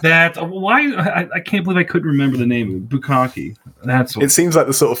 I can't believe I couldn't remember the name of it. Bukkake. It seems like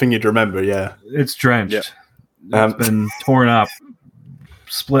the sort of thing you'd remember, yeah. It's drenched. Yeah. It's been torn up,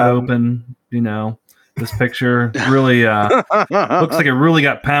 split open. This picture really looks like it really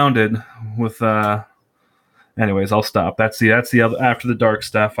got pounded with. Anyways, I'll stop. That's the other after the dark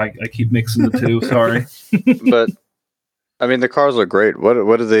stuff. I keep mixing the two. Sorry, but I mean the cars look great.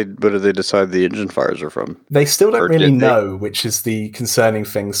 What do they decide the engine fires are from? They still don't really know, which is the concerning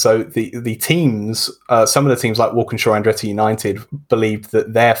thing. So the teams, some of the teams like Walkinshaw Andretti United, believed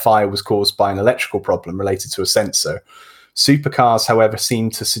that their fire was caused by an electrical problem related to a sensor. Supercars, however,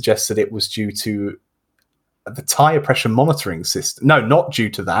 seemed to suggest that it was due to the tyre pressure monitoring system. No, not due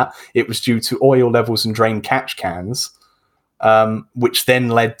to that. It was due to oil levels and drain catch cans, which then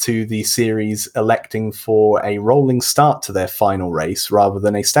led to the series electing for a rolling start to their final race rather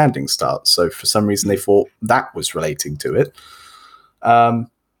than a standing start. So for some reason, they thought that was relating to it. I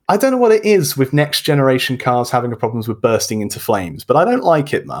don't know what it is with next generation cars having problems with bursting into flames, but I don't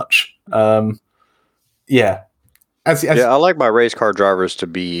like it much. Yeah. I like my race car drivers to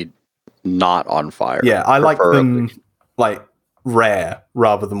be not on fire. Yeah, I like them like rare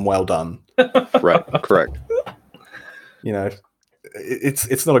rather than well done. Right, correct.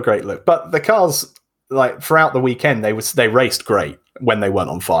 It's not a great look, but the cars like throughout the weekend they raced great when they weren't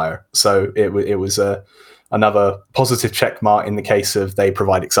on fire. So it was another positive check mark in the case of they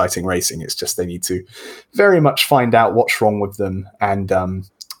provide exciting racing. It's just they need to very much find out what's wrong with them and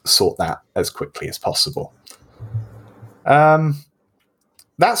sort that as quickly as possible.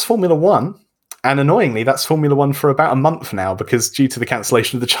 That's Formula One, and annoyingly, that's Formula One for about a month now, because due to the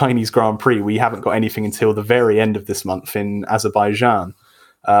cancellation of the Chinese Grand Prix, we haven't got anything until the very end of this month in Azerbaijan.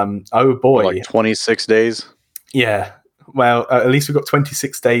 Oh boy. Like 26 days? Yeah. Well, at least we've got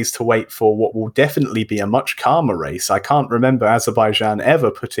 26 days to wait for what will definitely be a much calmer race. I can't remember Azerbaijan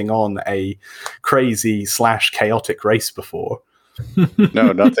ever putting on a crazy / chaotic race before.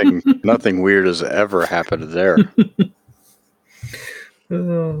 No, nothing weird has ever happened there.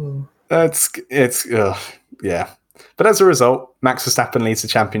 Yeah. But as a result, Max Verstappen leads the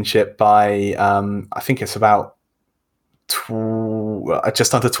championship by I think it's about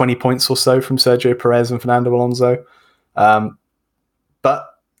just under 20 points or so from Sergio Perez and Fernando Alonso. But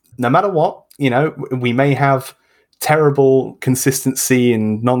no matter what, we may have terrible consistency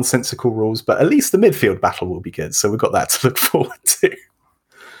and nonsensical rules, but at least the midfield battle will be good. So we've got that to look forward to.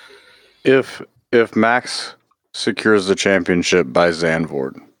 If Max secures the championship by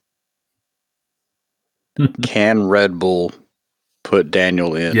Zandvoort, can Red Bull put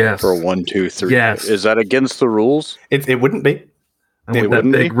Daniel in for 1, 2, 3? Yes. Is that against the rules? It wouldn't be. It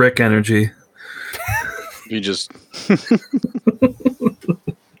wouldn't big be? Rick energy. You just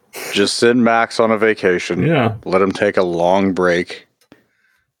send Max on a vacation. Yeah. Let him take a long break.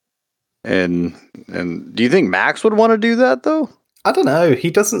 And do you think Max would want to do that though? I don't know.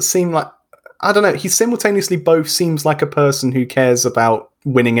 He doesn't seem like. I don't know. He simultaneously both seems like a person who cares about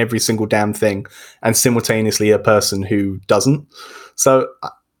winning every single damn thing, and simultaneously a person who doesn't. So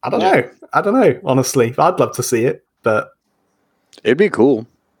I don't know. I don't know. Honestly, I'd love to see it, but it'd be cool.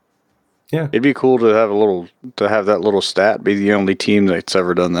 Yeah, it'd be cool to have that little stat be the only team that's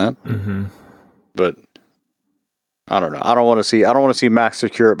ever done that. Mm-hmm. But I don't know. I don't want to see Max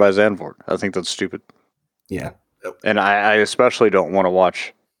secure it by Zandvoort. I think that's stupid. Yeah, and I especially don't want to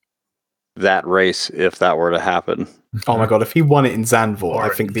watch that race if that were to happen. Oh my god, if he won it in Zandvoort, I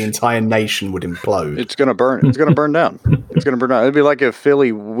think the entire nation would implode. It's gonna burn. It's gonna burn down. It's gonna burn down. It'd be like if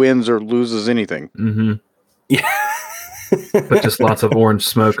Philly wins or loses anything. Mm-hmm. Yeah. But just lots of orange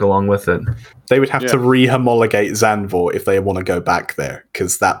smoke along with it. They would have to re-homologate Zandvoort if they want to go back there,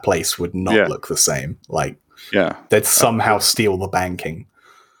 because that place would not look the same. Like, they'd somehow steal the banking.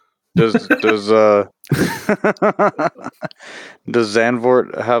 Does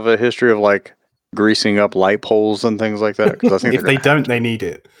Zandvoort have a history of like greasing up light poles and things like that? Because I think if they don't, they need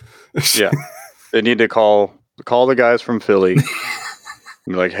it. They need to call the guys from Philly and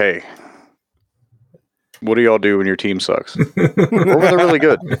be like, "Hey, What do y'all do when your team sucks? Or when they're really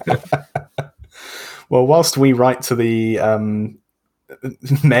good? Well, whilst we write to the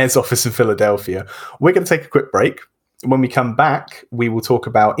mayor's office in Philadelphia, we're going to take a quick break. When we come back, we will talk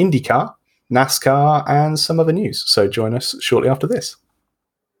about IndyCar, NASCAR, and some other news. So join us shortly after this.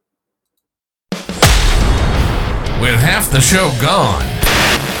 With half the show gone,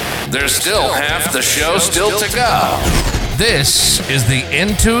 there's still half the show still to go. This is the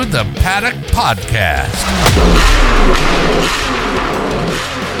Into the Paddock podcast.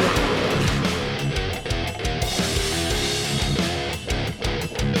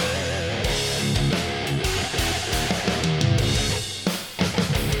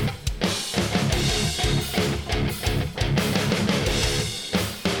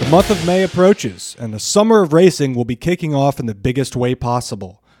 The month of May approaches, and the summer of racing will be kicking off in the biggest way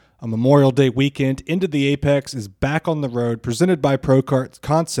possible. On Memorial Day weekend, Into the Apex is back on the road, presented by ProKart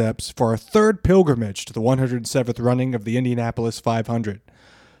Concepts for our third pilgrimage to the 107th running of the Indianapolis 500.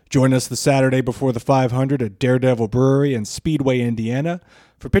 Join us the Saturday before the 500 at Daredevil Brewery in Speedway, Indiana,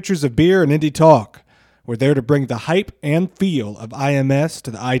 for pitchers of beer and Indy talk. We're there to bring the hype and feel of IMS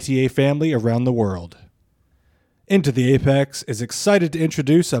to the ITA family around the world. Into the Apex is excited to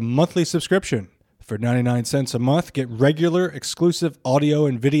introduce a monthly subscription. For 99 cents a month, get regular, exclusive audio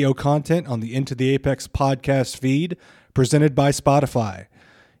and video content on the Into the Apex podcast feed, presented by Spotify.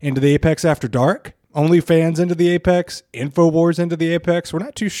 Into the Apex After Dark, OnlyFans Into the Apex, InfoWars Into the Apex. We're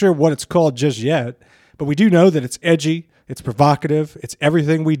not too sure what it's called just yet, but we do know that it's edgy, it's provocative, it's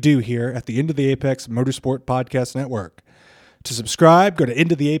everything we do here at the Into the Apex Motorsport Podcast Network. To subscribe, go to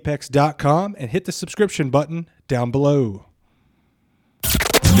intotheapex.com and hit the subscription button down below.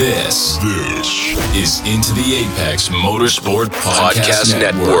 This is Into the Apex Motorsport Podcast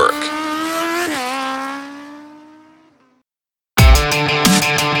Network.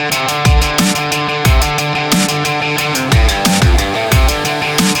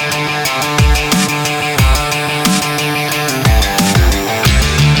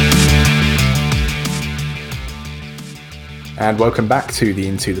 And welcome back to the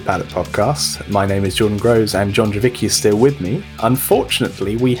Into the Paddock podcast. My name is Jordan Groves, and John Javicki is still with me.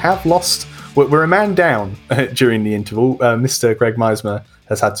 Unfortunately, we have lost... We're a man down during the interval. Mr. Greg Meismer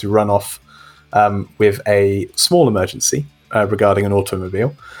has had to run off with a small emergency regarding an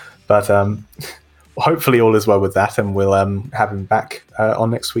automobile. But hopefully all is well with that, and we'll have him back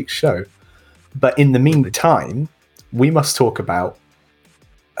on next week's show. But in the meantime, we must talk about...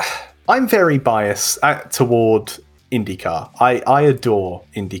 I'm very biased toward IndyCar. I adore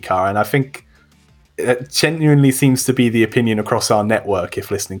IndyCar, and I think it genuinely seems to be the opinion across our network,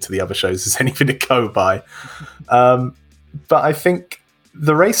 if listening to the other shows is anything to go by. But I think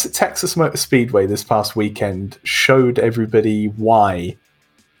the race at Texas Motor Speedway this past weekend showed everybody why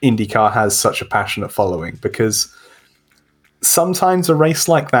IndyCar has such a passionate following, because sometimes a race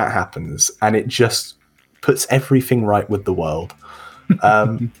like that happens and it just puts everything right with the world.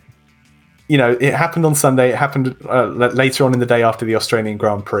 You know, it happened on Sunday. It happened later on in the day after the Australian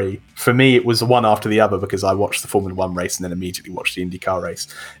Grand Prix. For me, it was one after the other because I watched the Formula One race and then immediately watched the IndyCar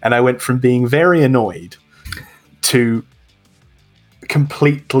race. And I went from being very annoyed to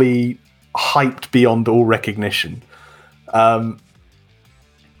completely hyped beyond all recognition.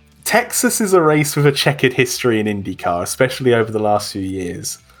 Texas is a race with a checkered history in IndyCar, especially over the last few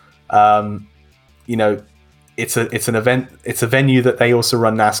years. You know, it's an event. It's a venue that they also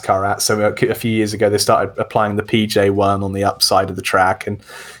run NASCAR at. So a few years ago, they started applying the PJ1 on the upside of the track, and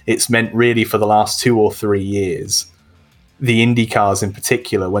it's meant really for the last 2 or 3 years, the Indy cars in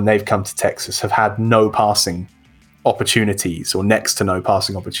particular, when they've come to Texas, have had no passing opportunities or next to no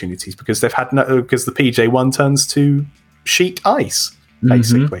passing opportunities because they've had because the PJ1 turns to sheet ice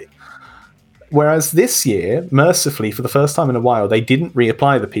basically. Whereas this year, mercifully, for the first time in a while, they didn't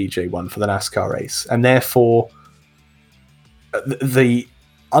reapply the PJ1 for the NASCAR race. And therefore, the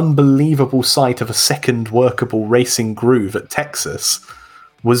unbelievable sight of a second workable racing groove at Texas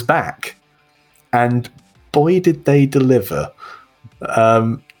was back. And boy, did they deliver.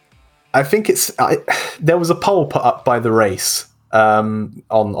 I think there was a poll put up by the race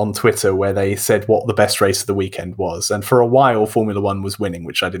on Twitter where they said what the best race of the weekend was, and for a while Formula One was winning,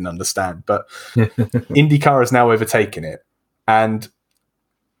 which I didn't understand, but IndyCar has now overtaken it, and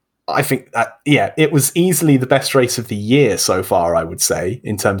I think that it was easily the best race of the year so far, I would say,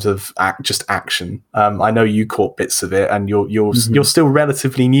 in terms of just action. I know you caught bits of it, and you're still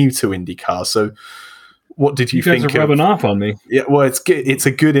relatively new to IndyCar, so what did you think? You guys are rubbing off on me. Yeah, well, it's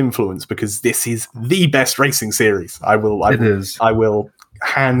a good influence because this is the best racing series. I will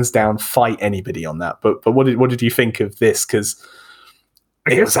hands down fight anybody on that. But what did you think of this? Because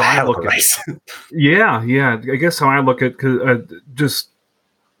it was a hell of a race. Yeah. I guess how I look at just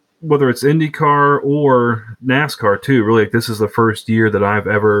whether it's IndyCar or NASCAR too. Really, this is the first year that I've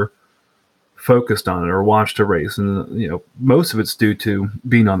ever focused on it or watched a race, and most of it's due to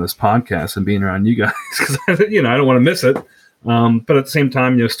being on this podcast and being around you guys because I don't want to miss it. But at the same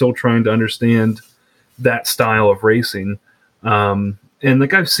time, still trying to understand that style of racing. And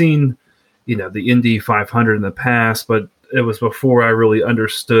like I've seen, the Indy 500 in the past, but it was before I really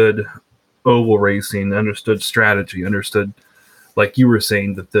understood oval racing, understood strategy, understood, like you were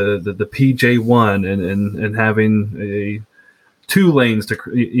saying, that the PJ1 and having two lanes to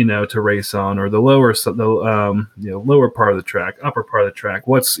to race on, or the lower lower part of the track, upper part of the track.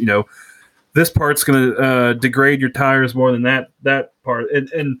 What's this part's going to degrade your tires more than that part,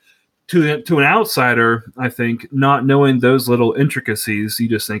 and to an outsider, I think, not knowing those little intricacies, you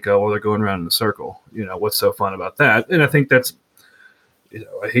just think, oh, well, they're going around in a circle. What's so fun about that? And I think that's,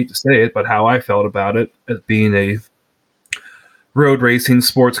 I hate to say it, but how I felt about it as being a road racing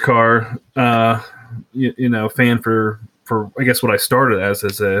sports car, fan for I guess what I started as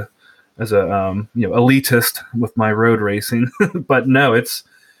a elitist with my road racing. But no, it's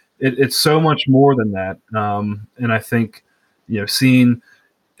so much more than that. And I think, seeing,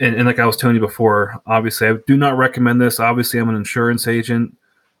 and like I was telling you before, obviously I do not recommend this. Obviously I'm an insurance agent.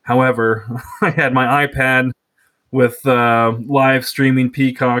 However, I had my iPad with live streaming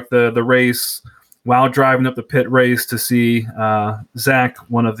Peacock, the race, while driving up the pit race to see Zach,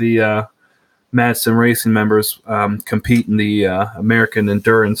 one of the Madsen Racing members, compete in the American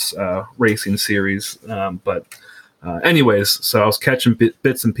Endurance Racing Series. But anyways, so I was catching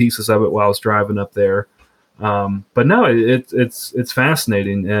bits and pieces of it while I was driving up there. But no, it's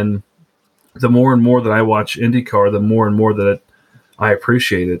fascinating, and the more and more that I watch IndyCar, the more and more that I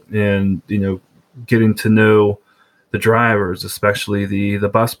appreciate it, and getting to know the drivers, especially the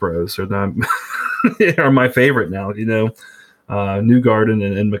bus bros, are my favorite now.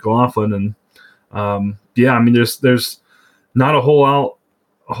 Newgarden and McLaughlin, and there's not a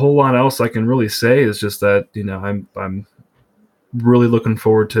whole lot else I can really say. Is just that I'm really looking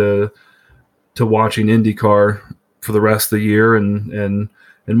forward to watching IndyCar for the rest of the year, and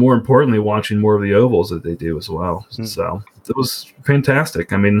more importantly, watching more of the ovals that they do as well. So it was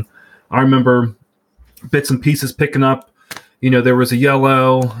fantastic. I mean, I remember bits and pieces picking up. There was a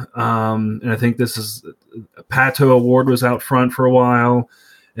yellow, and I think this is Pato Award was out front for a while,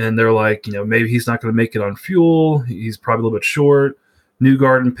 and they're like, maybe he's not going to make it on fuel. He's probably a little bit short.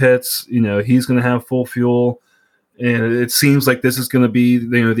 Newgarden pits, he's going to have full fuel. And it seems like this is going to be,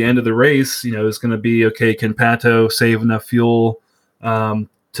 the end of the race. It's going to be, okay, can Pato save enough fuel to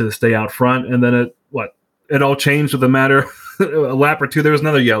stay out front? And then it all changed with a matter a lap or two. There was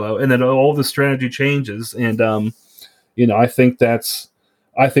another yellow, and then all the strategy changes. And I think that's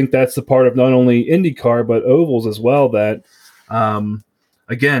the part of not only IndyCar but ovals as well. That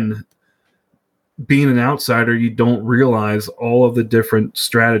again, being an outsider, you don't realize all of the different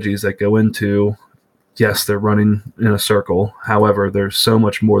strategies that go into. Yes, they're running in a circle. However, there's so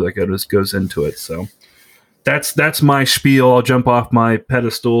much more that goes into it. So that's my spiel. I'll jump off my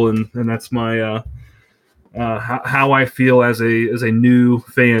pedestal, and that's my how I feel as a new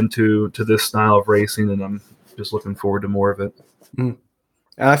fan to this style of racing, and I'm just looking forward to more of it. And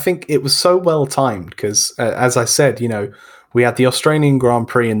I think it was so well timed because, as I said, we had the Australian Grand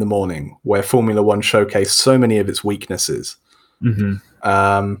Prix in the morning where Formula One showcased so many of its weaknesses.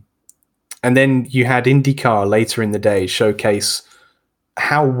 Mm-hmm. And then you had IndyCar later in the day showcase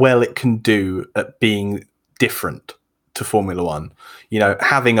how well it can do at being different to Formula One.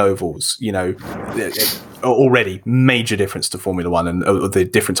 Having ovals, already major difference to Formula One and the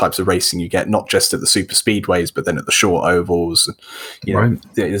different types of racing you get, not just at the super speedways, but then at the short ovals. Right.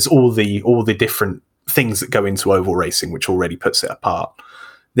 There's all the different things that go into oval racing, which already puts it apart.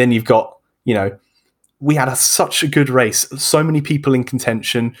 Then you've got, we had such a good race. So many people in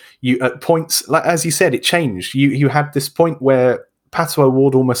contention. You at points, like as you said, it changed. You had this point where Pato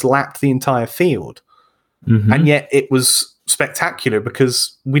O'Ward almost lapped the entire field, and yet it was spectacular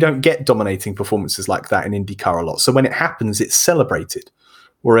because we don't get dominating performances like that in IndyCar a lot. So when it happens, it's celebrated,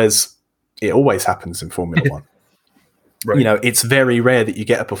 whereas it always happens in Formula One. Right. It's very rare that you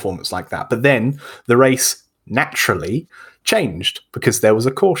get a performance like that. But then the race naturally changed because there was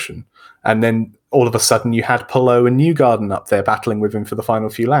a caution. And then all of a sudden you had Palou and Newgarden up there battling with him for the final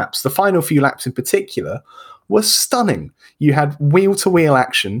few laps. The final few laps in particular were stunning. You had wheel-to-wheel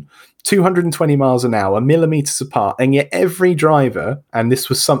action, 220 miles an hour, millimeters apart, and yet every driver, and this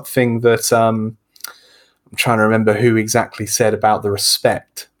was something that I'm trying to remember who exactly said about the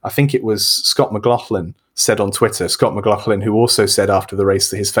respect. I think it was Scott McLaughlin said on Twitter, Scott McLaughlin, who also said after the race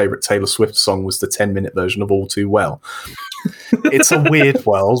that his favourite Taylor Swift song was the 10-minute version of All Too Well. It's a weird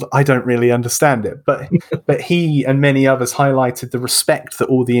world. I don't really understand it. But he and many others highlighted the respect that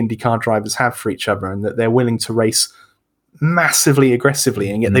all the IndyCar drivers have for each other, and that they're willing to race massively aggressively,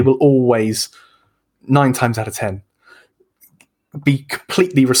 and yet they will always, 9 times out of 10, be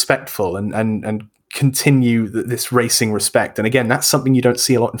completely respectful and continue this racing respect. And again, that's something you don't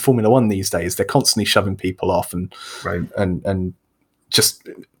see a lot in Formula One these days. They're constantly shoving people off and just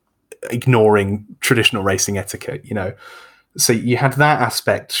ignoring traditional racing etiquette, So you had that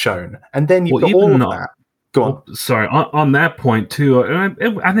aspect shown, and then you've got all of that. Go on. Well, sorry, on that point too,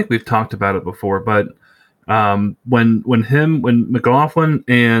 and I think we've talked about it before, but when McLaughlin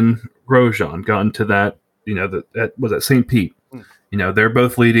and Grosjean got into that, that was at St. Pete. They're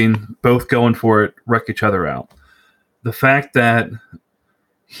both leading, both going for it, wreck each other out. The fact that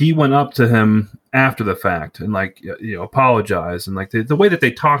he went up to him after the fact and apologized, and the way that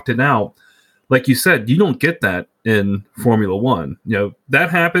they talked it out, like you said, you don't get that in Formula One. That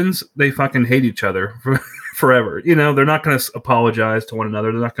happens, they fucking hate each other forever. They're not going to apologize to one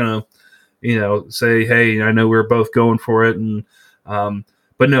another. They're not going to, say, hey, I know we were both going for it. And,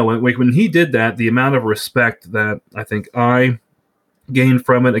 but no, when he did that, the amount of respect that I think I gained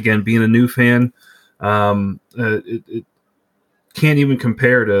from it, again, being a new fan, it can't even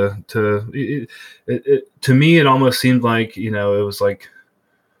compare to me. It almost seemed like, it was like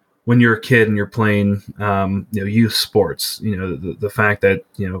when you're a kid and you're playing, youth sports, the fact that,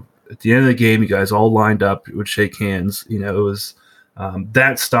 at the end of the game, you guys all lined up, would shake hands, it was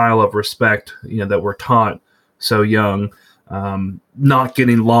that style of respect, that we're taught so young, not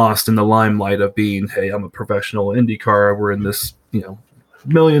getting lost in the limelight of being, hey, I'm a professional IndyCar, we're in this,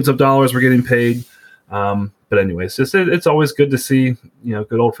 millions of dollars we're getting paid. But anyways, it's always good to see,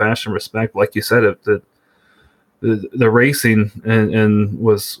 good old fashioned respect. Like you said, the racing and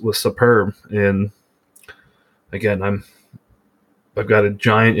was superb. And again, I've got a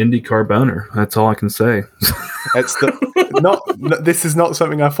giant IndyCar boner. That's all I can say. This is not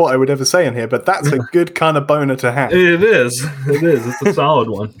something I thought I would ever say in here, but that's a good kind of boner to have. It is. It's a solid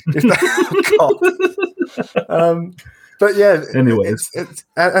one. But yeah, anyways, it's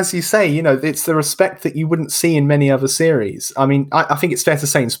as you say, it's the respect that you wouldn't see in many other series. I mean, I think it's fair to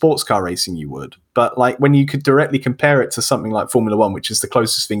say in sports car racing you would, but when you could directly compare it to something like Formula One, which is the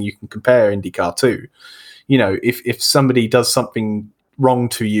closest thing you can compare IndyCar to, if somebody does something wrong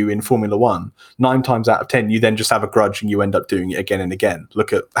to you in Formula One, 9 times out of 10, you then just have a grudge and you end up doing it again and again.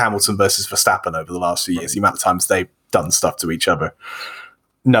 Look at Hamilton versus Verstappen over the last few years, the amount of times they've done stuff to each other.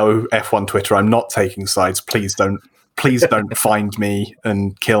 No, F1 Twitter, I'm not taking sides. Please don't find me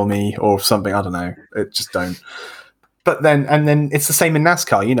and kill me or something. I don't know. Just don't. But then it's the same in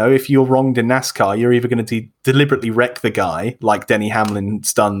NASCAR. If you're wronged in NASCAR, you're either going to deliberately wreck the guy, like Denny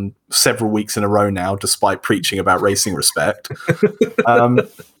Hamlin's done several weeks in a row now, despite preaching about racing respect,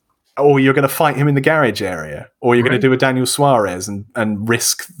 or you're going to fight him in the garage area, or you're going to do a Daniel Suarez and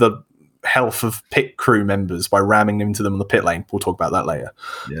risk the health of pit crew members by ramming into them on the pit lane. We'll talk about that later.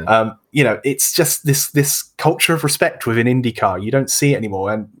 Yeah. It's just this culture of respect within IndyCar. You don't see it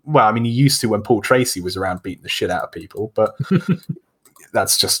anymore. And you used to when Paul Tracy was around beating the shit out of people, but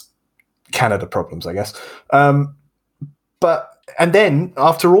that's just Canada problems, I guess. And then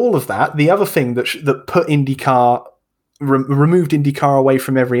after all of that, the other thing that put IndyCar, removed IndyCar away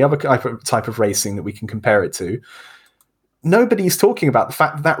from every other type of racing that we can compare it to, nobody's talking about the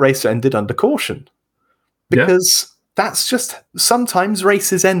fact that race ended under caution, because that's just, sometimes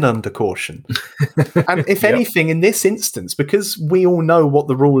races end under caution. And if anything, in this instance, because we all know what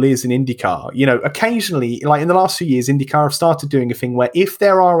the rule is in IndyCar, occasionally, like in the last few years, IndyCar have started doing a thing where if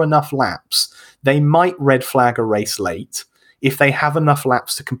there are enough laps, they might red flag a race late. If they have enough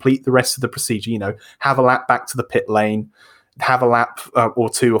laps to complete the rest of the procedure, have a lap back to the pit lane, have a lap or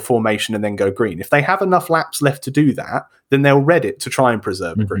two of formation, and then go green. If they have enough laps left to do that, then they'll red it to try and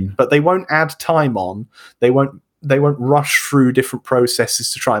preserve green. But they won't add time on. They won't rush through different processes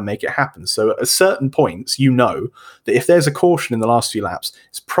to try and make it happen. So at certain points, that if there's a caution in the last few laps,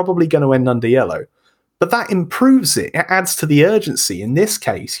 it's probably going to end under yellow. But that improves it. It adds to the urgency. In this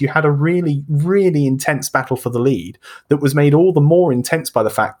case, you had a really, really intense battle for the lead that was made all the more intense by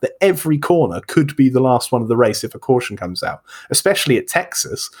the fact that every corner could be the last one of the race if a caution comes out, especially at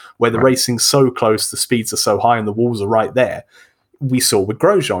Texas, where the racing's so close, the speeds are so high, and the walls are right there. We saw with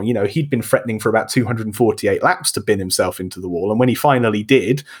Grosjean, he'd been threatening for about 248 laps to bin himself into the wall. And when he finally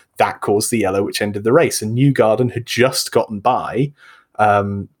did, that caused the yellow, which ended the race. And Newgarden had just gotten by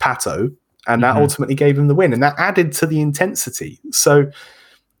Pato, and that ultimately gave him the win. And that added to the intensity. So,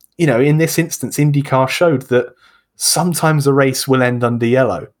 in this instance, IndyCar showed that sometimes a race will end under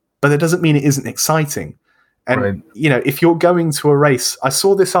yellow, but that doesn't mean it isn't exciting. And, Right. If you're going to a race, I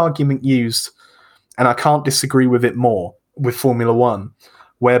saw this argument used, and I can't disagree with it more, with Formula One,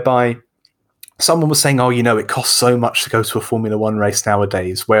 whereby someone was saying, it costs so much to go to a Formula One race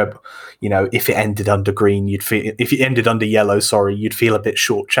nowadays, where, if it ended under green, if it ended under yellow, you'd feel a bit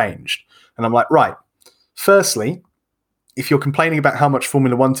shortchanged. And I'm like, right, firstly, if you're complaining about how much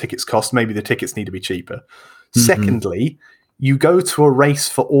Formula One tickets cost, maybe the tickets need to be cheaper. Mm-hmm. Secondly, you go to a race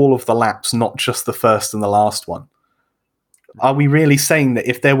for all of the laps, not just the first and the last one. Are we really saying that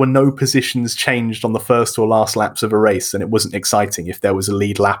if there were no positions changed on the first or last laps of a race, then it wasn't exciting if there was a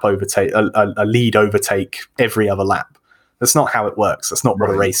lead overtake every other lap? That's not how it works. That's not what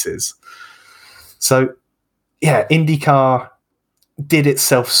a race is. So, yeah, IndyCar did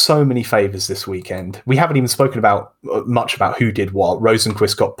itself so many favors this weekend. We haven't even spoken much about who did what.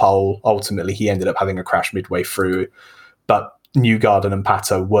 Rosenquist got pole. Ultimately, he ended up having a crash midway through. But Newgarden and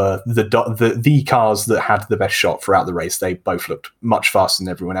Pato were the cars that had the best shot throughout the race. They both looked much faster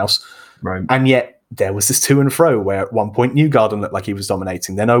than everyone else. Right. And yet there was this to and fro where at one point Newgarden looked like he was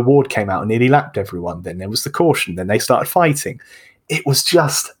dominating. Then O'Ward came out and nearly lapped everyone. Then there was the caution. Then they started fighting. It was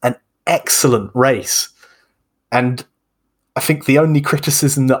just an excellent race. And I think the only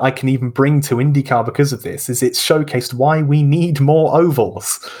criticism that I can even bring to IndyCar because of this is it's showcased why we need more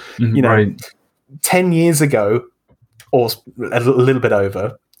ovals. 10 years ago, or a little bit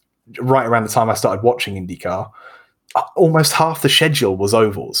over, right around the time I started watching IndyCar, almost half the schedule was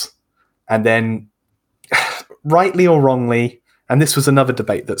ovals. And then, rightly or wrongly, and this was another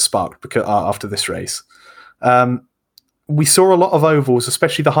debate that sparked after this race, we saw a lot of ovals,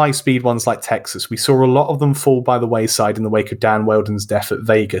 especially the high-speed ones like Texas. We saw a lot of them fall by the wayside in the wake of Dan Weldon's death at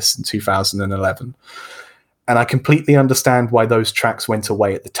Vegas in 2011. And I completely understand why those tracks went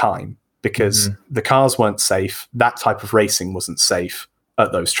away at the time, because the cars weren't safe. That type of racing wasn't safe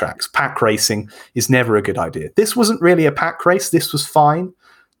at those tracks. Pack racing is never a good idea. This wasn't really a pack race. This was fine.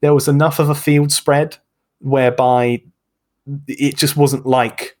 There was enough of a field spread whereby it just wasn't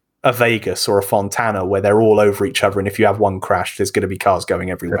like a Vegas or a Fontana where they're all over each other, and if you have one crash, there's going to be cars going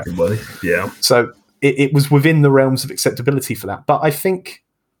everywhere. Everybody, yeah. So it was within the realms of acceptability for that. But I think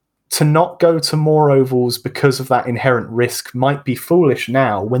to not go to more ovals because of that inherent risk might be foolish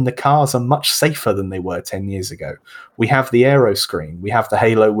now when the cars are much safer than they were 10 years ago. We have the aero screen. We have the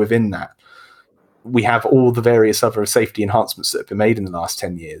halo within that. We have all the various other safety enhancements that have been made in the last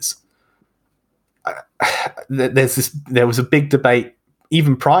 10 years. There was a big debate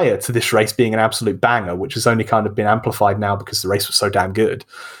even prior to this race being an absolute banger, which has only kind of been amplified now because the race was so damn good,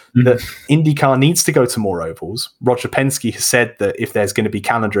 that IndyCar needs to go to more ovals. Roger Penske has said that if there's going to be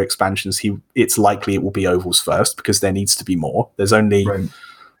calendar expansions, it's likely it will be ovals first because there needs to be more. There's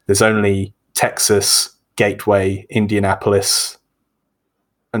only Texas, Gateway, Indianapolis,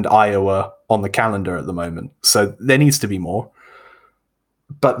 and Iowa on the calendar at the moment. So there needs to be more.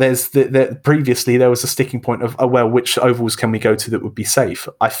 But previously there was a sticking point of, which ovals can we go to that would be safe?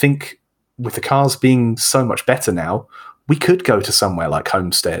 I think with the cars being so much better now, we could go to somewhere like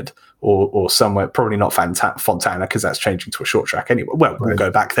Homestead or somewhere, probably not Fontana because that's changing to a short track anyway. Well, we'll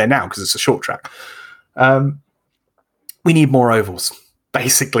go back there now because it's a short track. We need more ovals,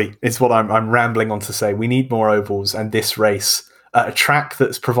 basically, is what I'm rambling on to say. We need more ovals, and this race, a track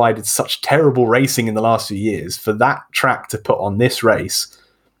that's provided such terrible racing in the last few years, for that track to put on this race,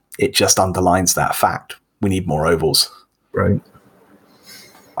 it just underlines that fact. We need more ovals. Right.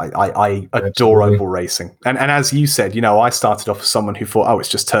 I adore oval racing. And as you said, I started off as someone who thought, it's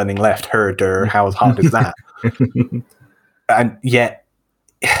just turning left, herder, how hard is that? And yet,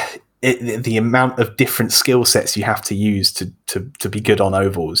 the amount of different skill sets you have to use to be good on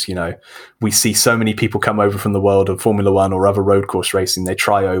ovals, we see so many people come over from the world of Formula One or other road course racing. They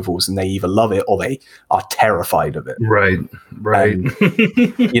try ovals and they either love it or they are terrified of it. Right. And,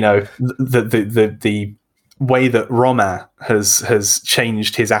 the way that Romain has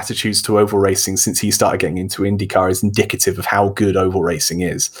changed his attitudes to oval racing since he started getting into IndyCar is indicative of how good oval racing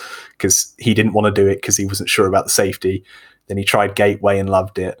is, because he didn't want to do it because he wasn't sure about the safety. Then he tried Gateway and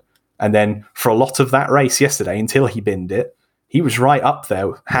loved it. And then for a lot of that race yesterday, until he binned it, he was right up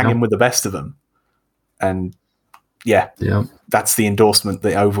there, hanging with the best of them. And that's the endorsement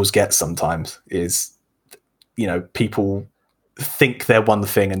that ovals get sometimes is, people think they're one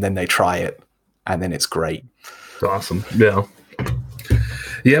thing and then they try it and then it's great. It's awesome. Yeah.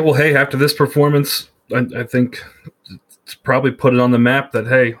 Yeah. Well, hey, after this performance, I think it's probably put it on the map that,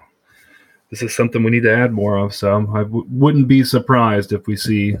 hey, this is something we need to add more of. So I wouldn't be surprised if we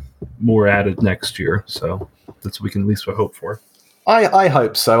see more added next year. So that's what we can at least hope for. I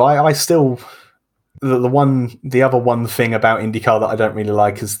hope so. I still the other one thing about IndyCar that I don't really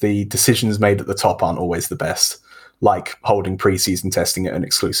like is the decisions made at the top aren't always the best. Like holding preseason testing at an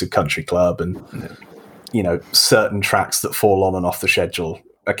exclusive country club, and certain tracks that fall on and off the schedule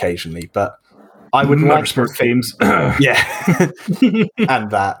occasionally. But I would like motorsport teams, yeah,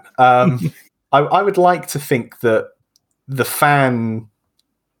 and that. I would like to think that the fan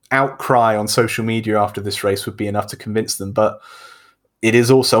outcry on social media after this race would be enough to convince them, but it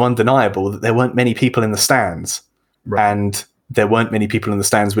is also undeniable that there weren't many people in the stands, and there weren't many people in the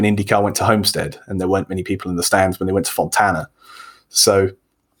stands when IndyCar went to Homestead, and there weren't many people in the stands when they went to Fontana. So,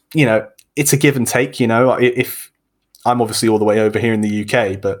 it's a give and take. If I'm obviously all the way over here in the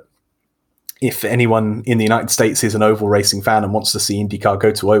UK, but if anyone in the United States is an oval racing fan and wants to see IndyCar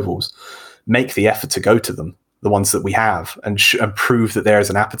go to ovals, make the effort to go to them, the ones that we have, and prove that there is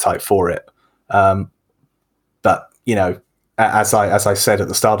an appetite for it. But as I said at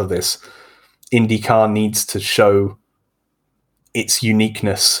the start of this, IndyCar needs to show its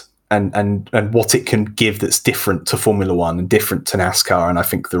uniqueness and what it can give that's different to Formula One and different to NASCAR. And I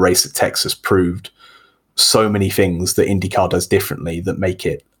think the race at Texas proved so many things that IndyCar does differently that make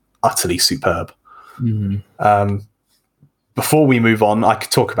it utterly superb. Mm-hmm. Before we move on, I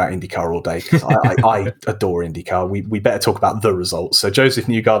could talk about IndyCar all day because I adore IndyCar. We better talk about the results. So Joseph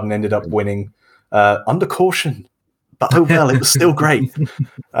Newgarden ended up winning under caution, but oh well, it was still great.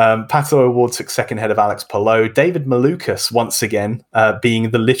 Pato O'Ward took second ahead of Alex Palou. David Malukas, once again,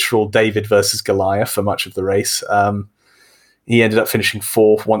 being the literal David versus Goliath for much of the race. He ended up finishing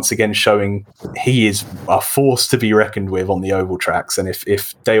fourth, once again showing he is a force to be reckoned with on the oval tracks. And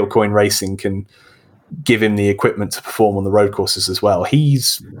if Dale Coyne Racing can give him the equipment to perform on the road courses as well,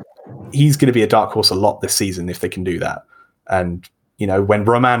 he's going to be a dark horse a lot this season if they can do that. And when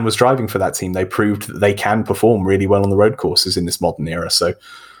Roman was driving for that team, they proved that they can perform really well on the road courses in this modern era. So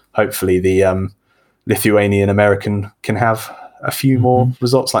hopefully the Lithuanian American can have a few more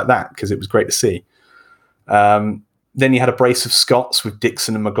results like that, because it was great to see. Then you had a brace of Scots with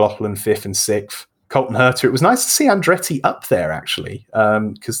Dixon and McLaughlin 5th and 6th. Colton Herter, it was nice to see Andretti up there, actually,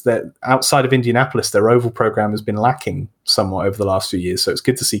 because outside of Indianapolis, their oval program has been lacking somewhat over the last few years. So it's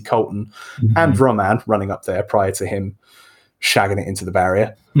good to see Colton and Roman running up there prior to him shagging it into the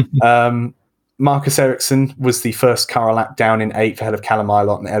barrier. Marcus Ericsson was the first car lap down in 8th ahead of Callum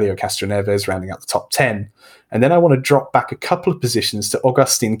Ilott and Elio Castroneves, rounding out the top 10. And then I want to drop back a couple of positions to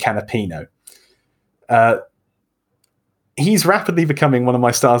Agustin Canapino. He's rapidly becoming one of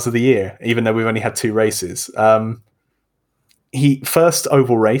my stars of the year, even though we've only had 2 races. He first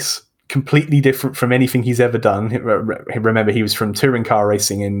oval race, completely different from anything he's ever done. Remember, he was from touring car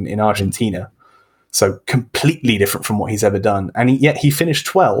racing in Argentina. So completely different from what he's ever done. And yet he finished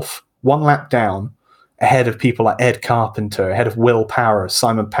 12th, 1 lap down, ahead of people like Ed Carpenter, ahead of Will Power,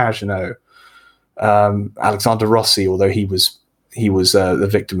 Simon Pagenaud, Alexander Rossi, although he was the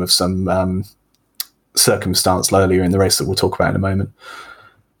victim of some circumstance earlier in the race that we'll talk about in a moment.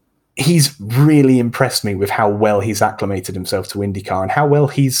 He's really impressed me with how well he's acclimated himself to IndyCar and how well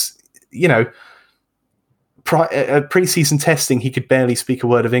he's, pre-season testing, he could barely speak a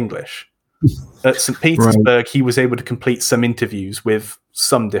word of English. At St. Petersburg, he was able to complete some interviews with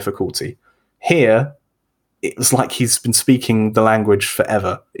some difficulty. Here, it was like he's been speaking the language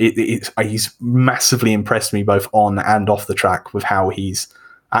forever. He's massively impressed me both on and off the track with how he's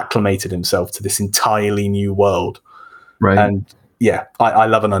acclimated himself to this entirely new world. Right. And yeah, I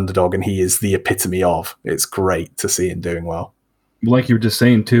love an underdog, and he is the epitome of. It's great to see him doing well. Like you were just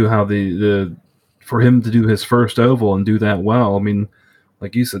saying too, how the for him to do his first oval and do that well. I mean,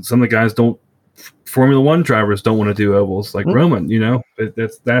 like you said, some of the guys Formula One drivers don't want to do ovals like Roman.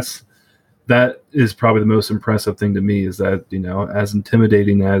 That is probably the most impressive thing to me, is that, as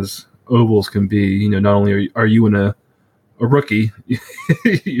intimidating as ovals can be, not only are you in a rookie,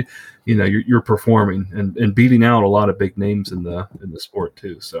 you're performing and beating out a lot of big names in the sport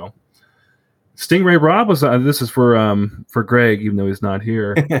too. So Stingray Robb was this is for Greg, even though he's not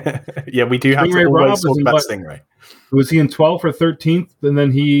here. Yeah, we do have Stingray to always talk about Stingray. Was he in 12th or 13th, and then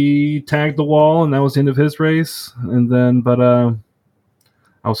he tagged the wall, and that was the end of his race. And then, but I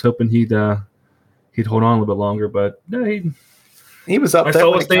was hoping he'd hold on a little bit longer, but no, he was up there. I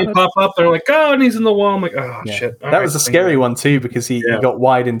saw his name pop up. They're like, oh, and he's in the wall. I'm like, oh, shit. That was a scary one, too, because he got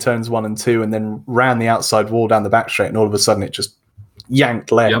wide in turns 1 and 2 and then ran the outside wall down the back straight, and all of a sudden it just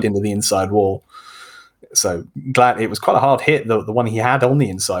yanked left into the inside wall. So glad it was quite a hard hit, the one he had on the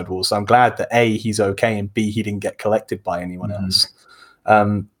inside wall. So I'm glad that A, he's okay, and B, he didn't get collected by anyone else.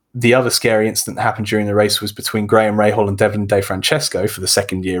 The other scary incident that happened during the race was between Graham Rahal and Devlin DeFrancesco for the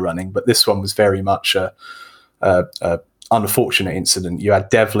second year running, but this one was very much a unfortunate incident. You had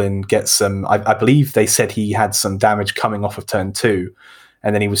Devlin get some, I believe they said he had some damage coming off of turn 2,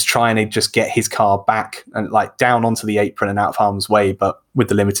 and then he was trying to just get his car back and like down onto the apron and out of harm's way, but with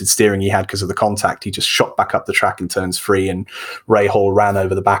the limited steering he had because of the contact, he just shot back up the track in turns 3, and Ray Hall ran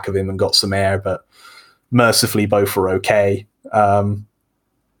over the back of him and got some air, but mercifully both were okay.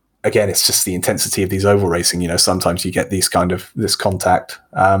 Again, it's just the intensity of these oval racing. Sometimes you get this contact.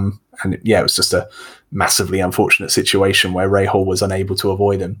 It was just a massively unfortunate situation where Ray Hall was unable to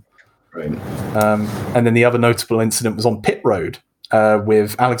avoid him. Right. And then the other notable incident was on pit road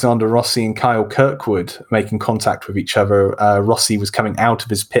with Alexander Rossi and Kyle Kirkwood making contact with each other. Rossi was coming out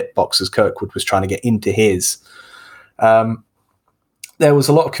of his pit box as Kirkwood was trying to get into his. There was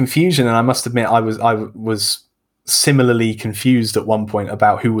a lot of confusion, and I must admit I was similarly confused at one point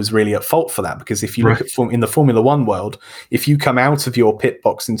about who was really at fault for that, because if you look at in the Formula One world, if you come out of your pit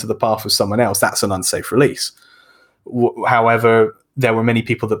box into the path of someone else, that's an unsafe release. However, there were many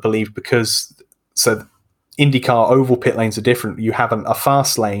people that believed so IndyCar oval pit lanes are different. You have a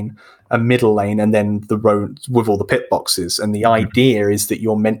fast lane, a middle lane, and then the road with all the pit boxes. And the idea is that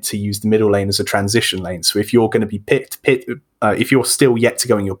you're meant to use the middle lane as a transition lane. So if you're going to be if you're still yet to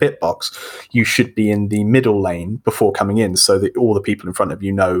go in your pit box, you should be in the middle lane before coming in, so that all the people in front of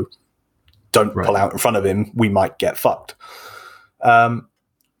you know, don't pull out in front of him, we might get fucked.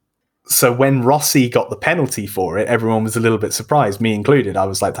 So when Rossi got the penalty for it, everyone was a little bit surprised, me included. I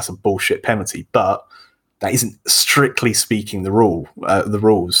was like, that's a bullshit penalty. But that isn't strictly speaking the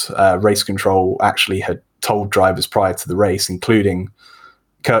rules. Race control actually had told drivers prior to the race, including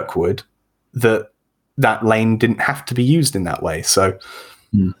Kirkwood, that lane didn't have to be used in that way. So,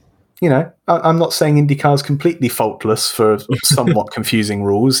 I'm not saying IndyCar is completely faultless for somewhat confusing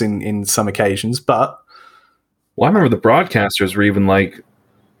rules in some occasions, but... Well, I remember the broadcasters were even like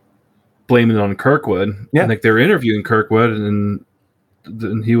blaming it on Kirkwood. Yeah. And, like, they were interviewing Kirkwood, and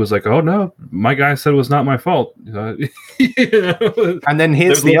he was like, "Oh no, my guy said it was not my fault." And then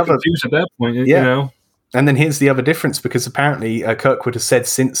here's the other confusion at that point. And then here's the other difference, because apparently Kirkwood has said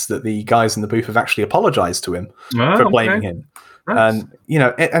since that the guys in the booth have actually apologized to him for blaming him. Nice.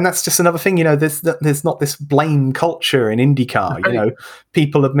 And and that's just another thing. There's not this blame culture in IndyCar. Right.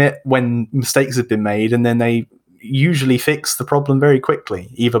 People admit when mistakes have been made, and then they usually fix the problem very quickly,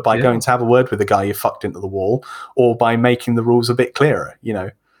 either by going to have a word with the guy you fucked into the wall, or by making the rules a bit clearer.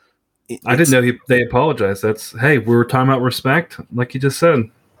 I didn't know they apologized. Hey, we were talking about respect, like you just said.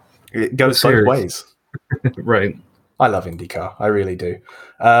 It goes both ways. Right. I love IndyCar. I really do.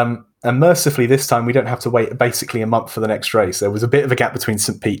 And mercifully, this time we don't have to wait basically a month for the next race. There was a bit of a gap between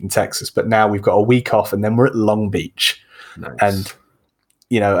St. Pete and Texas, but now we've got a week off, and then we're at Long Beach. Nice. And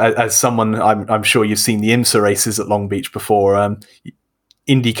as someone, I'm sure you've seen the IMSA races at Long Beach before.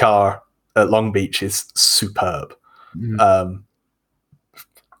 IndyCar at Long Beach is superb. Mm-hmm.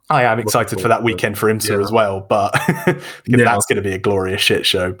 I am excited for that weekend for IMSA as well, but because that's going to be a glorious shit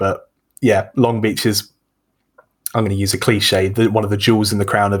show. But yeah, Long Beach is, I'm going to use a cliche, one of the jewels in the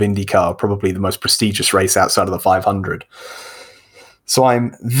crown of IndyCar, probably the most prestigious race outside of the 500. So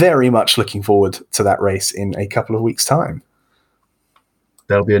I'm very much looking forward to that race in a couple of weeks' time.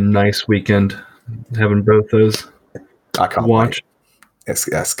 That'll be a nice weekend, having both those. I can't watch. It's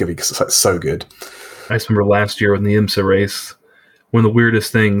going to be so good. I just remember last year in the IMSA race, one of the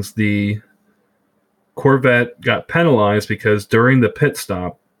weirdest things, the Corvette got penalized because during the pit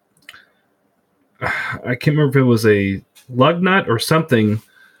stop, I can't remember if it was a lug nut or something,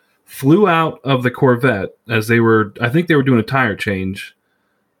 flew out of the Corvette as I think they were doing a tire change,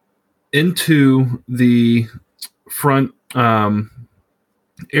 into the front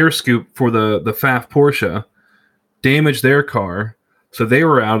air scoop for the FAF Porsche, damaged their car, so they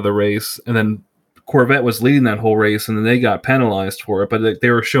were out of the race, and then Corvette was leading that whole race, and then they got penalized for it. But they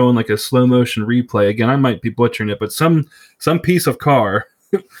were showing like a slow motion replay. Again, I might be butchering it, but some piece of car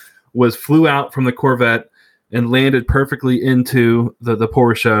flew out from the Corvette and landed perfectly into the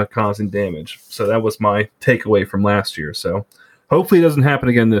Porsche, causing damage. So that was my takeaway from last year. So hopefully it doesn't happen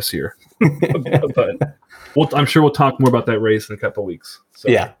again this year. But I'm sure we'll talk more about that race in a couple of weeks. So.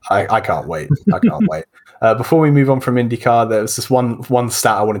 Yeah, I can't wait. I can't wait. Before we move on from IndyCar, there was this one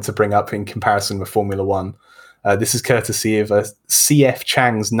stat I wanted to bring up in comparison with Formula One. This is courtesy of CF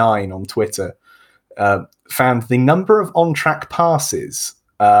Chang's 9 on Twitter. Found the number of on-track passes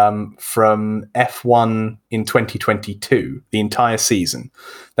from F1 in 2022, the entire season.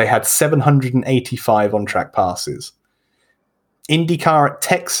 They had 785 on-track passes. IndyCar at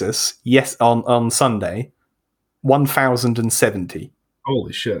Texas, on Sunday, 1,070.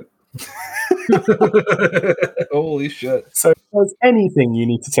 Holy shit. Holy shit. So if there's anything you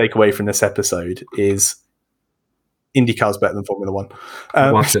need to take away from this episode is IndyCar's better than Formula One.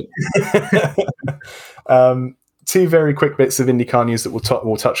 Watch it. Two very quick bits of IndyCar news that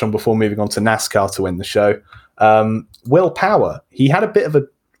we'll touch on before moving on to NASCAR to end the show. Will Power, he had a bit of an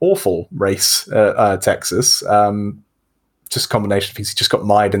awful race at Texas. Just a combination of things. He just got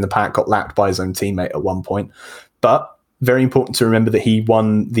mired in the pack, got lapped by his own teammate at one point. But very important to remember that he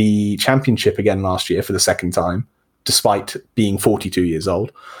won the championship again last year for the second time, despite being 42 years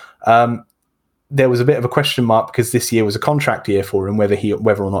old. There was a bit of a question mark because this year was a contract year for him,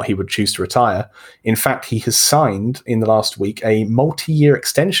 whether or not he would choose to retire. In fact, he has signed in the last week a multi-year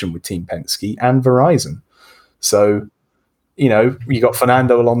extension with Team Penske and Verizon. So, you got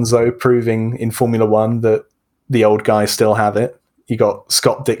Fernando Alonso proving in Formula One that the old guys still have it. You got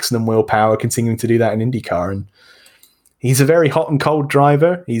Scott Dixon and Will Power continuing to do that in IndyCar, and he's a very hot and cold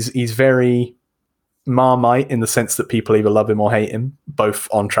driver. He's very Marmite in the sense that people either love him or hate him, both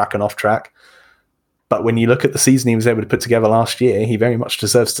on track and off track. But when you look at the season he was able to put together last year, he very much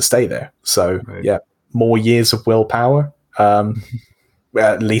deserves to stay there. So, yeah, more years of Will Power.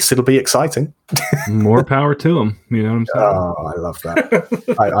 At least it'll be exciting. More power to him. You know what I'm saying? Oh, I love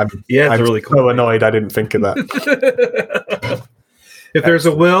that. I'm really cool. So annoyed I didn't think of that. If there's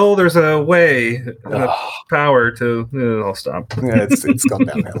a will, there's a way. Power to. I'll stop. Yeah, it's gone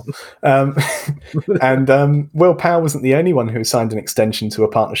downhill. And Will Power wasn't the only one who signed an extension to a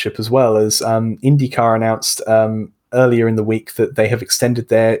partnership as well, as IndyCar announced earlier in the week that they have extended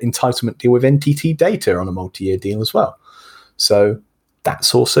their entitlement deal with NTT Data on a multi-year deal as well. So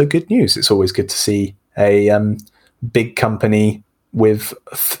that's also good news. It's always good to see a big company with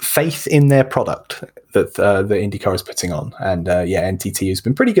faith in their product that the IndyCar is putting on. And NTT has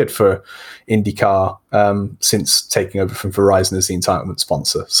been pretty good for IndyCar since taking over from Verizon as the entitlement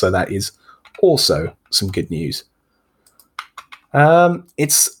sponsor. So that is also some good news.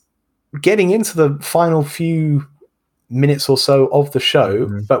 It's getting into the final few minutes or so of the show,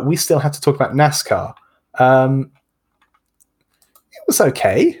 but we still have to talk about NASCAR. It was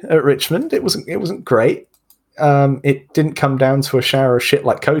okay at Richmond. It wasn't great. It didn't come down to a shower of shit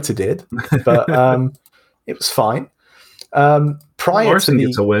like COTA did, but it was fine. Larson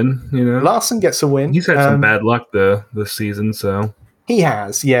gets a win. Larson gets a win. He's had some bad luck this season, so he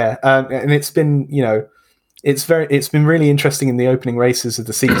has, yeah. And it's been, it's been really interesting in the opening races of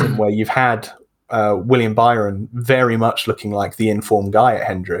the season where you've had William Byron very much looking like the informed guy at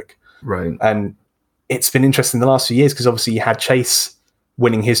Hendrick, right? And it's been interesting the last few years because obviously you had Chase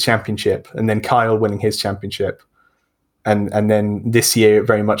winning his championship and then Kyle winning his championship. And then this year it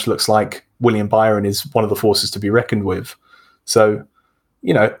very much looks like William Byron is one of the forces to be reckoned with. So,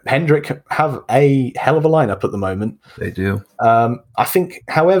 Hendrick have a hell of a lineup at the moment. They do. I think,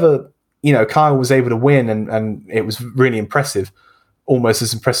 however, Kyle was able to win and it was really impressive, almost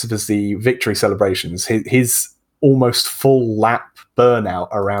as impressive as the victory celebrations. His almost full lap burnout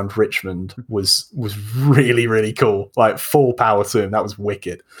around Richmond was really, really cool. Like, full power to him. That was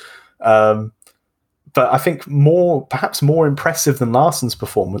wicked. But I think perhaps more impressive than Larson's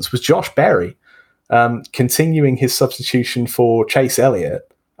performance was Josh Berry, continuing his substitution for Chase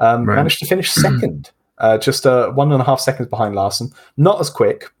Elliott. Managed to finish second, just 1.5 seconds behind Larson. Not as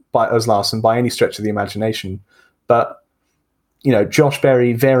quick as Larson by any stretch of the imagination, but Josh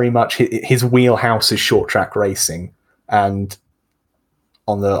Berry, very much his wheelhouse is short track racing, and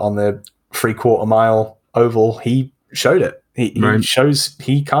on the 3/4 mile oval, he showed it. He shows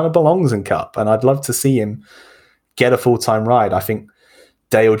he kind of belongs in Cup, and I'd love to see him get a full-time ride. I think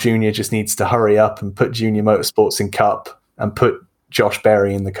Dale Jr. just needs to hurry up and put Junior Motorsports in Cup and put Josh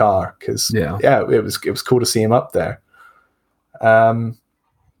Berry in the car, because it was cool to see him up there.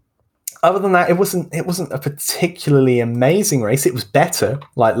 Other than that, it wasn't a particularly amazing race. It was better.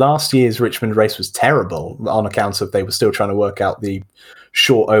 Like last year's Richmond race was terrible on account of they were still trying to work out the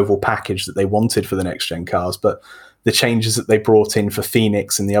short oval package that they wanted for the next gen cars. But the changes that they brought in for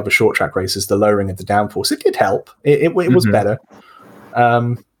Phoenix and the other short track races, the lowering of the downforce, it did help. It was better.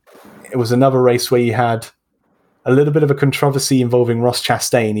 It was another race where you had a little bit of a controversy involving Ross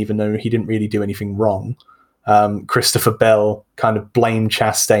Chastain, even though he didn't really do anything wrong. Christopher Bell kind of blamed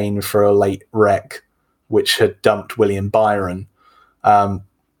Chastain for a late wreck, which had dumped William Byron. And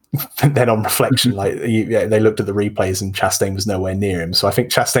then on reflection, they looked at the replays and Chastain was nowhere near him. So I think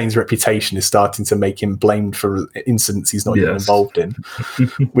Chastain's reputation is starting to make him blamed for incidents he's not even involved in,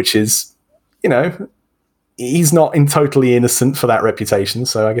 which is, he's not totally innocent for that reputation.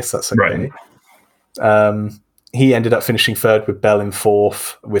 So I guess that's okay. Right. He ended up finishing third with Bell in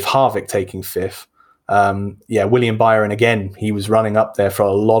fourth, with Harvick taking fifth. William Byron, again, he was running up there for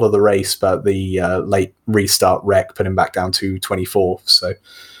a lot of the race, but the late restart wreck put him back down to 24th. So,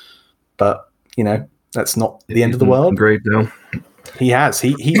 but, That's not the end of the world. Great though. He has.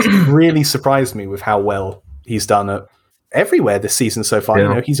 He's really surprised me with how well he's done at everywhere this season so far.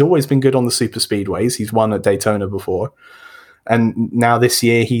 Yeah. He's always been good on the super speedways. He's won at Daytona before, and now this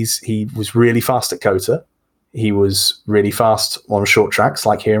year he was really fast at COTA. He was really fast on short tracks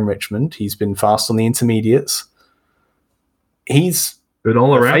like here in Richmond. He's been fast on the intermediates. He's good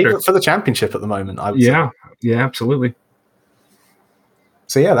all around. Favorite for the championship at the moment. I would say. Yeah, absolutely.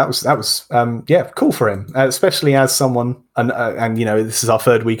 So yeah, that was cool for him, especially as someone, and this is our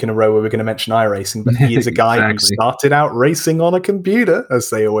third week in a row where we're going to mention iRacing, but he is a guy who started out racing on a computer, as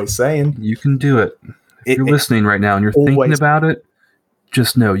they always say. And you can do it. If you're listening right now and you're thinking about it,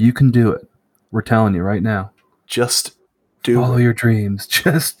 just know you can do it. We're telling you right now. Just follow your dreams.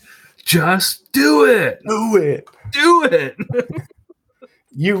 Just do it. Do it. Do it.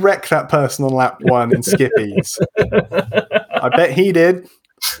 You wrecked that person on lap 1 in Skippy's. I bet he did.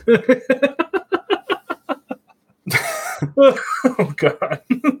 Oh God!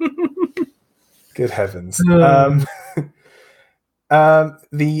 Good heavens! The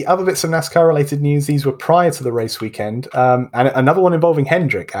other bits of NASCAR-related news; these were prior to the race weekend, and another one involving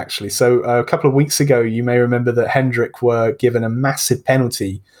Hendrick. Actually, so a couple of weeks ago, you may remember that Hendrick were given a massive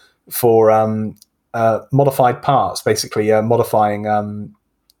penalty for modified parts, basically modifying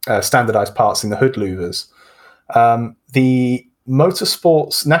standardized parts in the hood louvers. The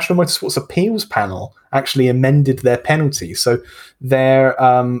National Motorsports Appeals Panel actually amended their penalty, so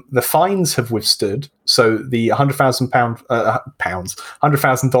the fines have withstood. So the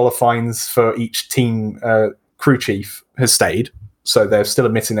 $100,000 fines for each team crew chief has stayed. So they're still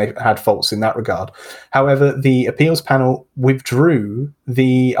admitting they had faults in that regard. However, the appeals panel withdrew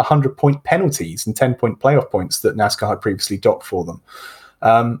the 100-point penalties and 10-point playoff points that NASCAR had previously docked for them.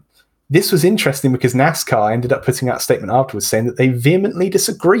 This was interesting because NASCAR ended up putting out a statement afterwards saying that they vehemently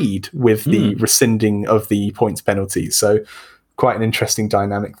disagreed with the rescinding of the points penalties. So quite an interesting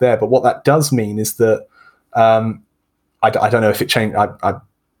dynamic there. But what that does mean is that I don't know if it changed. I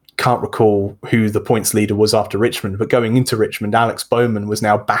can't recall who the points leader was after Richmond, but going into Richmond, Alex Bowman was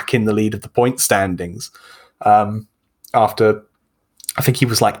now back in the lead of the point standings after I think he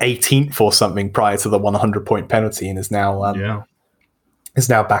was like 18th or something prior to the 100-point penalty, and is now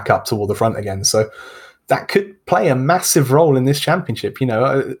back up toward the front again. So that could play a massive role in this championship.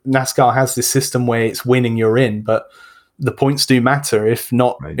 NASCAR has this system where it's winning, you're in, but the points do matter if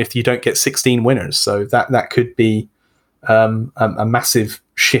you don't get 16 winners. So that could be a massive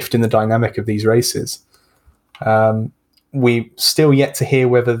shift in the dynamic of these races. We still yet to hear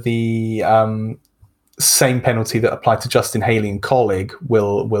whether the same penalty that applied to Justin Haley and Colleague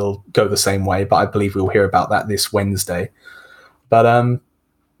will go the same way, but I believe we'll hear about that this Wednesday. But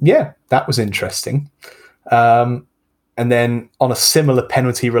that was interesting. And then on a similar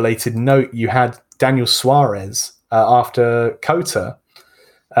penalty-related note, you had Daniel Suarez after COTA.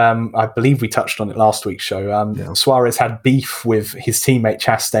 I believe we touched on it last week's show. Suarez had beef with his teammate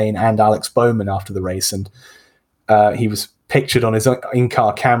Chastain and Alex Bowman after the race, and he was pictured on his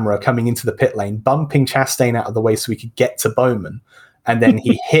in-car camera coming into the pit lane, bumping Chastain out of the way so he could get to Bowman, and then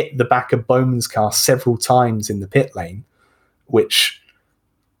he hit the back of Bowman's car several times in the pit lane, which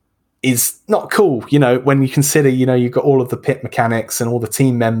is not cool, when you consider, you've got all of the pit mechanics and all the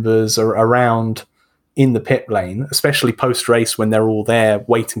team members are around in the pit lane, especially post-race when they're all there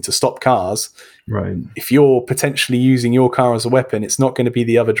waiting to stop cars. Right. If you're potentially using your car as a weapon, it's not going to be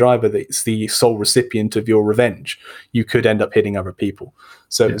the other driver that's the sole recipient of your revenge. You could end up hitting other people.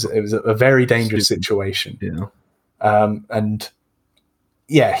 So it was a very dangerous situation. Yeah.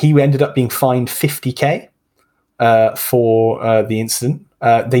 He ended up being fined $50,000 for the incident.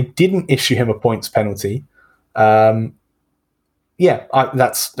 They didn't issue him a points penalty. That's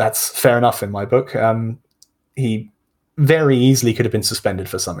fair enough in my book. He very easily could have been suspended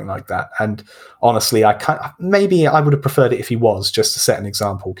for something like that. And honestly, maybe I would have preferred it if he was, just to set an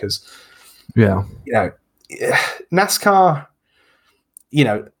example, because NASCAR,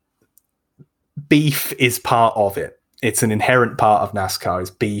 beef is part of it. It's an inherent part of NASCAR, is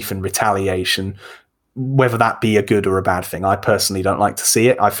beef and retaliation, whether that be a good or a bad thing. I personally don't like to see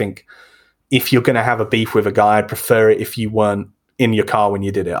it. I think if you're going to have a beef with a guy, I'd prefer it if you weren't in your car when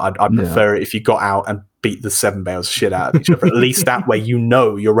you did it. I'd prefer it if you got out and beat the 7 bales of shit out of each other. At least that way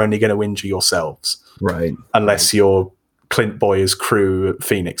you're only going to injure yourselves. Right. Unless you're Clint Boyer's crew at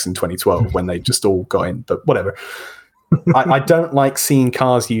Phoenix in 2012 when they just all got in. But whatever. I don't like seeing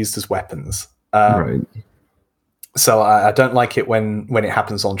cars used as weapons. Right. So I don't like it when it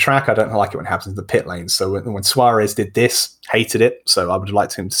happens on track. I don't like it when it happens in the pit lane. So when Suarez did this, hated it. So I would have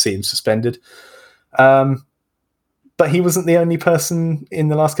liked him to see him suspended. But But he wasn't the only person in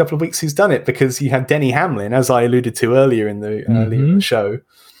the last couple of weeks who's done it, because you had Denny Hamlin, as I alluded to earlier in the show,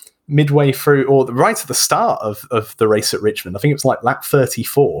 midway through, or right at the start of the race at Richmond. I think it was like lap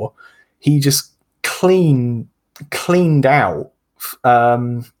 34. He just cleaned out,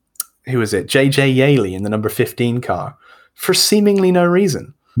 who was it? JJ Yaley in the number 15 car for seemingly no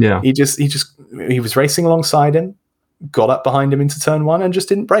reason. Yeah. He was racing alongside him, got up behind him into turn one and just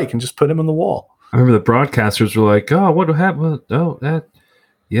didn't brake and just put him on the wall. I remember the broadcasters were like, "Oh, what happened? Oh, that,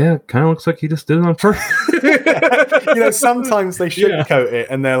 yeah, kind of looks like he just did it on purpose." Sometimes they sugarcoat it,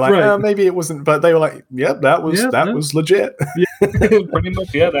 and they're like, Right. "Oh, maybe it wasn't," but they were like, "Yep, that was legit." Pretty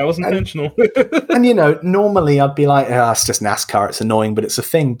much, yeah, that was intentional. And normally I'd be like, "It's just NASCAR; it's annoying, but it's a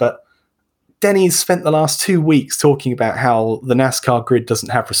thing." But Denny's spent the last 2 weeks talking about how the NASCAR grid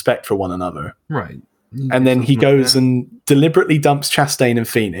doesn't have respect for one another, Right. and then he goes and deliberately dumps Chastain and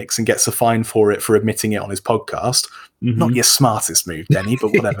Phoenix and gets a fine for it for admitting it on his podcast. Not your smartest move, Denny,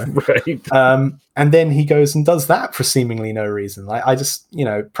 but whatever. Right. And then he goes and does that for seemingly no reason. Like, I just,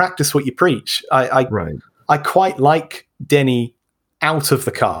 practice what you preach. I quite like Denny out of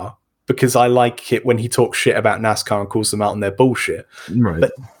the car, because I like it when he talks shit about NASCAR and calls them out on their bullshit. Right.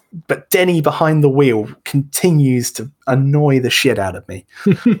 But Denny behind the wheel continues to annoy the shit out of me.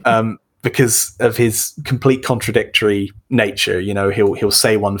 Because of his complete contradictory nature. He'll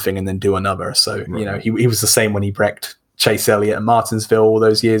say one thing and then do another. So, he was the same when he wrecked Chase Elliott at Martinsville all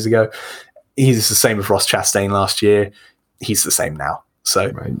those years ago. He's the same with Ross Chastain last year. He's the same now.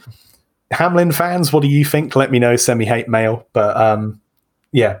 So, Hamlin fans, what do you think? Let me know. Send me hate mail. But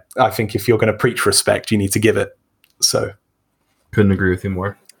I think if you're going to preach respect, you need to give it. So, couldn't agree with you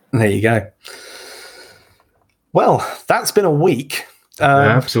more. There you go. Well, that's been a week.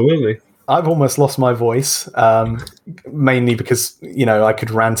 Absolutely. I've almost lost my voice, mainly because, I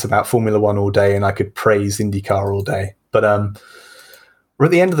could rant about Formula One all day and I could praise IndyCar all day. But we're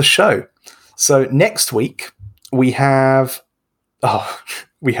at the end of the show. So next week we have the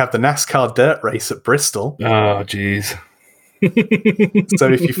NASCAR dirt race at Bristol. Oh, geez. So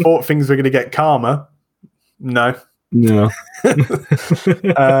if you thought things were going to get calmer, no. I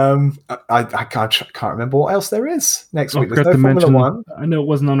can't remember what else there is next week. There's no Formula One. I know it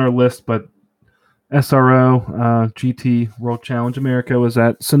wasn't on our list, but SRO GT World Challenge America was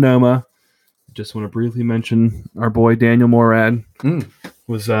at Sonoma. Just want to briefly mention our boy Daniel Morad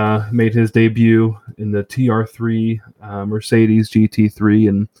was made his debut in the TR3 Mercedes GT3,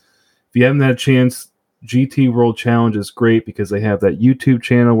 and if you haven't had a chance, GT World Challenge is great because they have that YouTube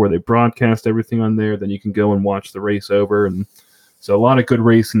channel where they broadcast everything on there. Then you can go and watch the race over. And so a lot of good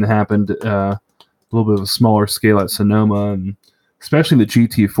racing happened, a little bit of a smaller scale at Sonoma, and especially the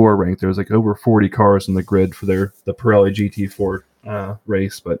GT4 rank. There was like over 40 cars in the grid for the Pirelli GT4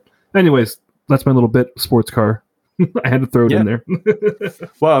 race. But anyways, that's my little bit sports car. I had to throw it in there.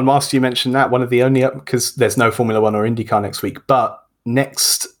 Well, and whilst you mentioned that, one of the only, because there's no Formula One or IndyCar next week, but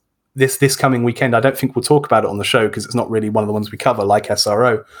this coming weekend, I don't think we'll talk about it on the show because it's not really one of the ones we cover, like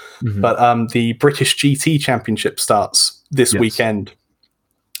SRO. But the British GT Championship starts this weekend,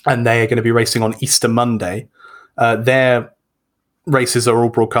 and they are going to be racing on Easter Monday. Their races are all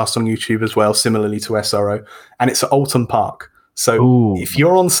broadcast on YouTube as well, similarly to SRO, and it's at Alton Park. So if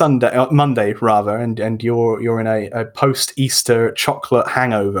you're on Monday rather, and you're in a post-Easter chocolate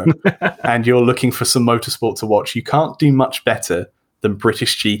hangover, and you're looking for some motorsport to watch, you can't do much better than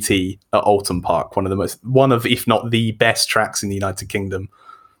British GT at Alton Park, one of, if not the best tracks in the United Kingdom.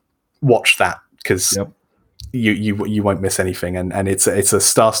 Watch that, because you won't miss anything, and it's a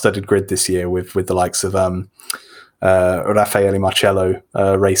star-studded grid this year with the likes of Raffaele Marcello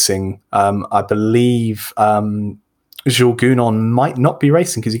racing. I believe Jules Gounon might not be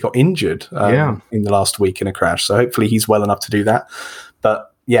racing because he got injured in the last week in a crash, so hopefully he's well enough to do that.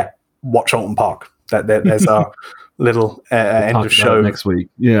 But watch Alton Park. There's our little end of show next week.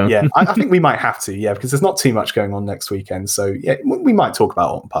 I think we might have to, because there's not too much going on next weekend, so we might talk about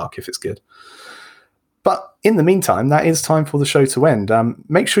Alton Park if it's good. But in the meantime, that is time for the show to end.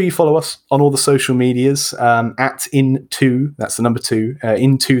 Make sure you follow us on all the social medias at Into, that's the number 2,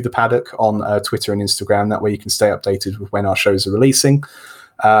 Into the Paddock on Twitter and Instagram. That way you can stay updated with when our shows are releasing.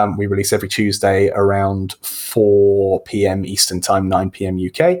 We release every Tuesday around 4 p.m. Eastern Time, 9 p.m.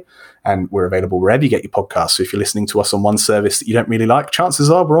 UK. And we're available wherever you get your podcasts. So if you're listening to us on one service that you don't really like,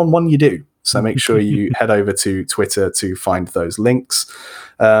 chances are we're on one you do. So make sure you head over to Twitter to find those links.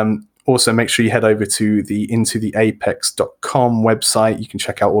 Also, make sure you head over to the intotheapex.com website. You can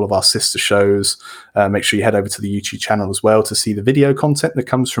check out all of our sister shows. Make sure you head over to the YouTube channel as well to see the video content that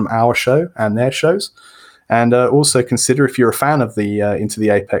comes from our show and their shows. And also consider, if you're a fan of the Into the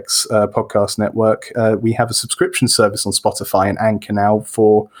Apex podcast network, we have a subscription service on Spotify and Anchor now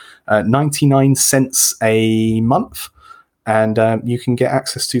for 99 cents a month. And you can get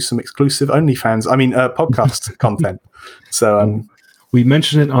access to some exclusive podcast content. So we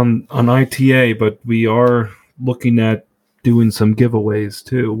mentioned it on ITA, but we are looking at doing some giveaways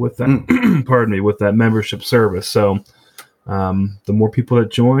too with that. Pardon me, with that membership service. So the more people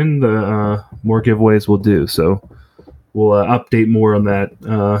that join, the more giveaways we'll do. So we'll update more on that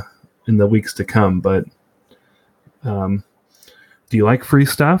in the weeks to come. But do you like free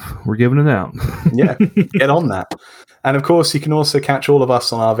stuff? We're giving it out. Yeah, get on that. And of course, you can also catch all of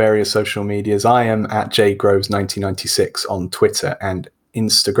us on our various social medias. I am at jgroves1996 on Twitter and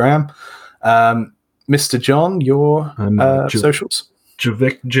Instagram. Mr. John, your socials?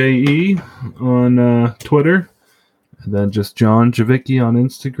 Javik JE on Twitter. And then just John Javicki on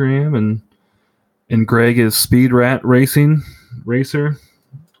Instagram. And Greg is Speed Rat Racing Racer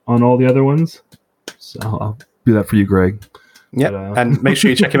on all the other ones. So I'll do that for you, Greg. Yep. And make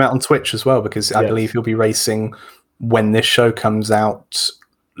sure you check him out on Twitch as well, because I believe he'll be racing when this show comes out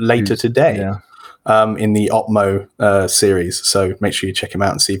later today in the Opmo series. So make sure you check him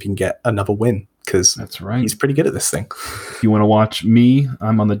out and see if you can get another win, because that's right. He's pretty good at this thing. If you want to watch me,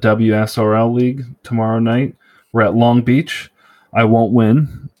 I'm on the WSRL League tomorrow night. We're at Long Beach. I won't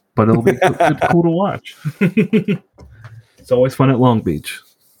win, but it'll be cool to watch. It's always fun at Long Beach.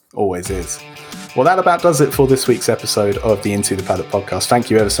 Always is. Well, that about does it for this week's episode of the Into the Paddock podcast. Thank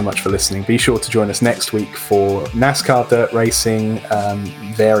you ever so much for listening. Be sure to join us next week for NASCAR dirt racing,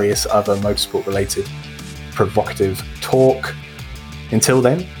 various other motorsport-related provocative talk. Until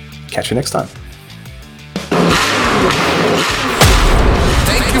then, catch you next time.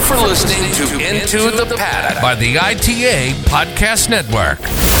 Thank you for listening to Into the Paddock by the ITA Podcast Network.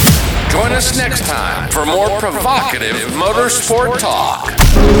 Join us next time for more provocative motorsport talk.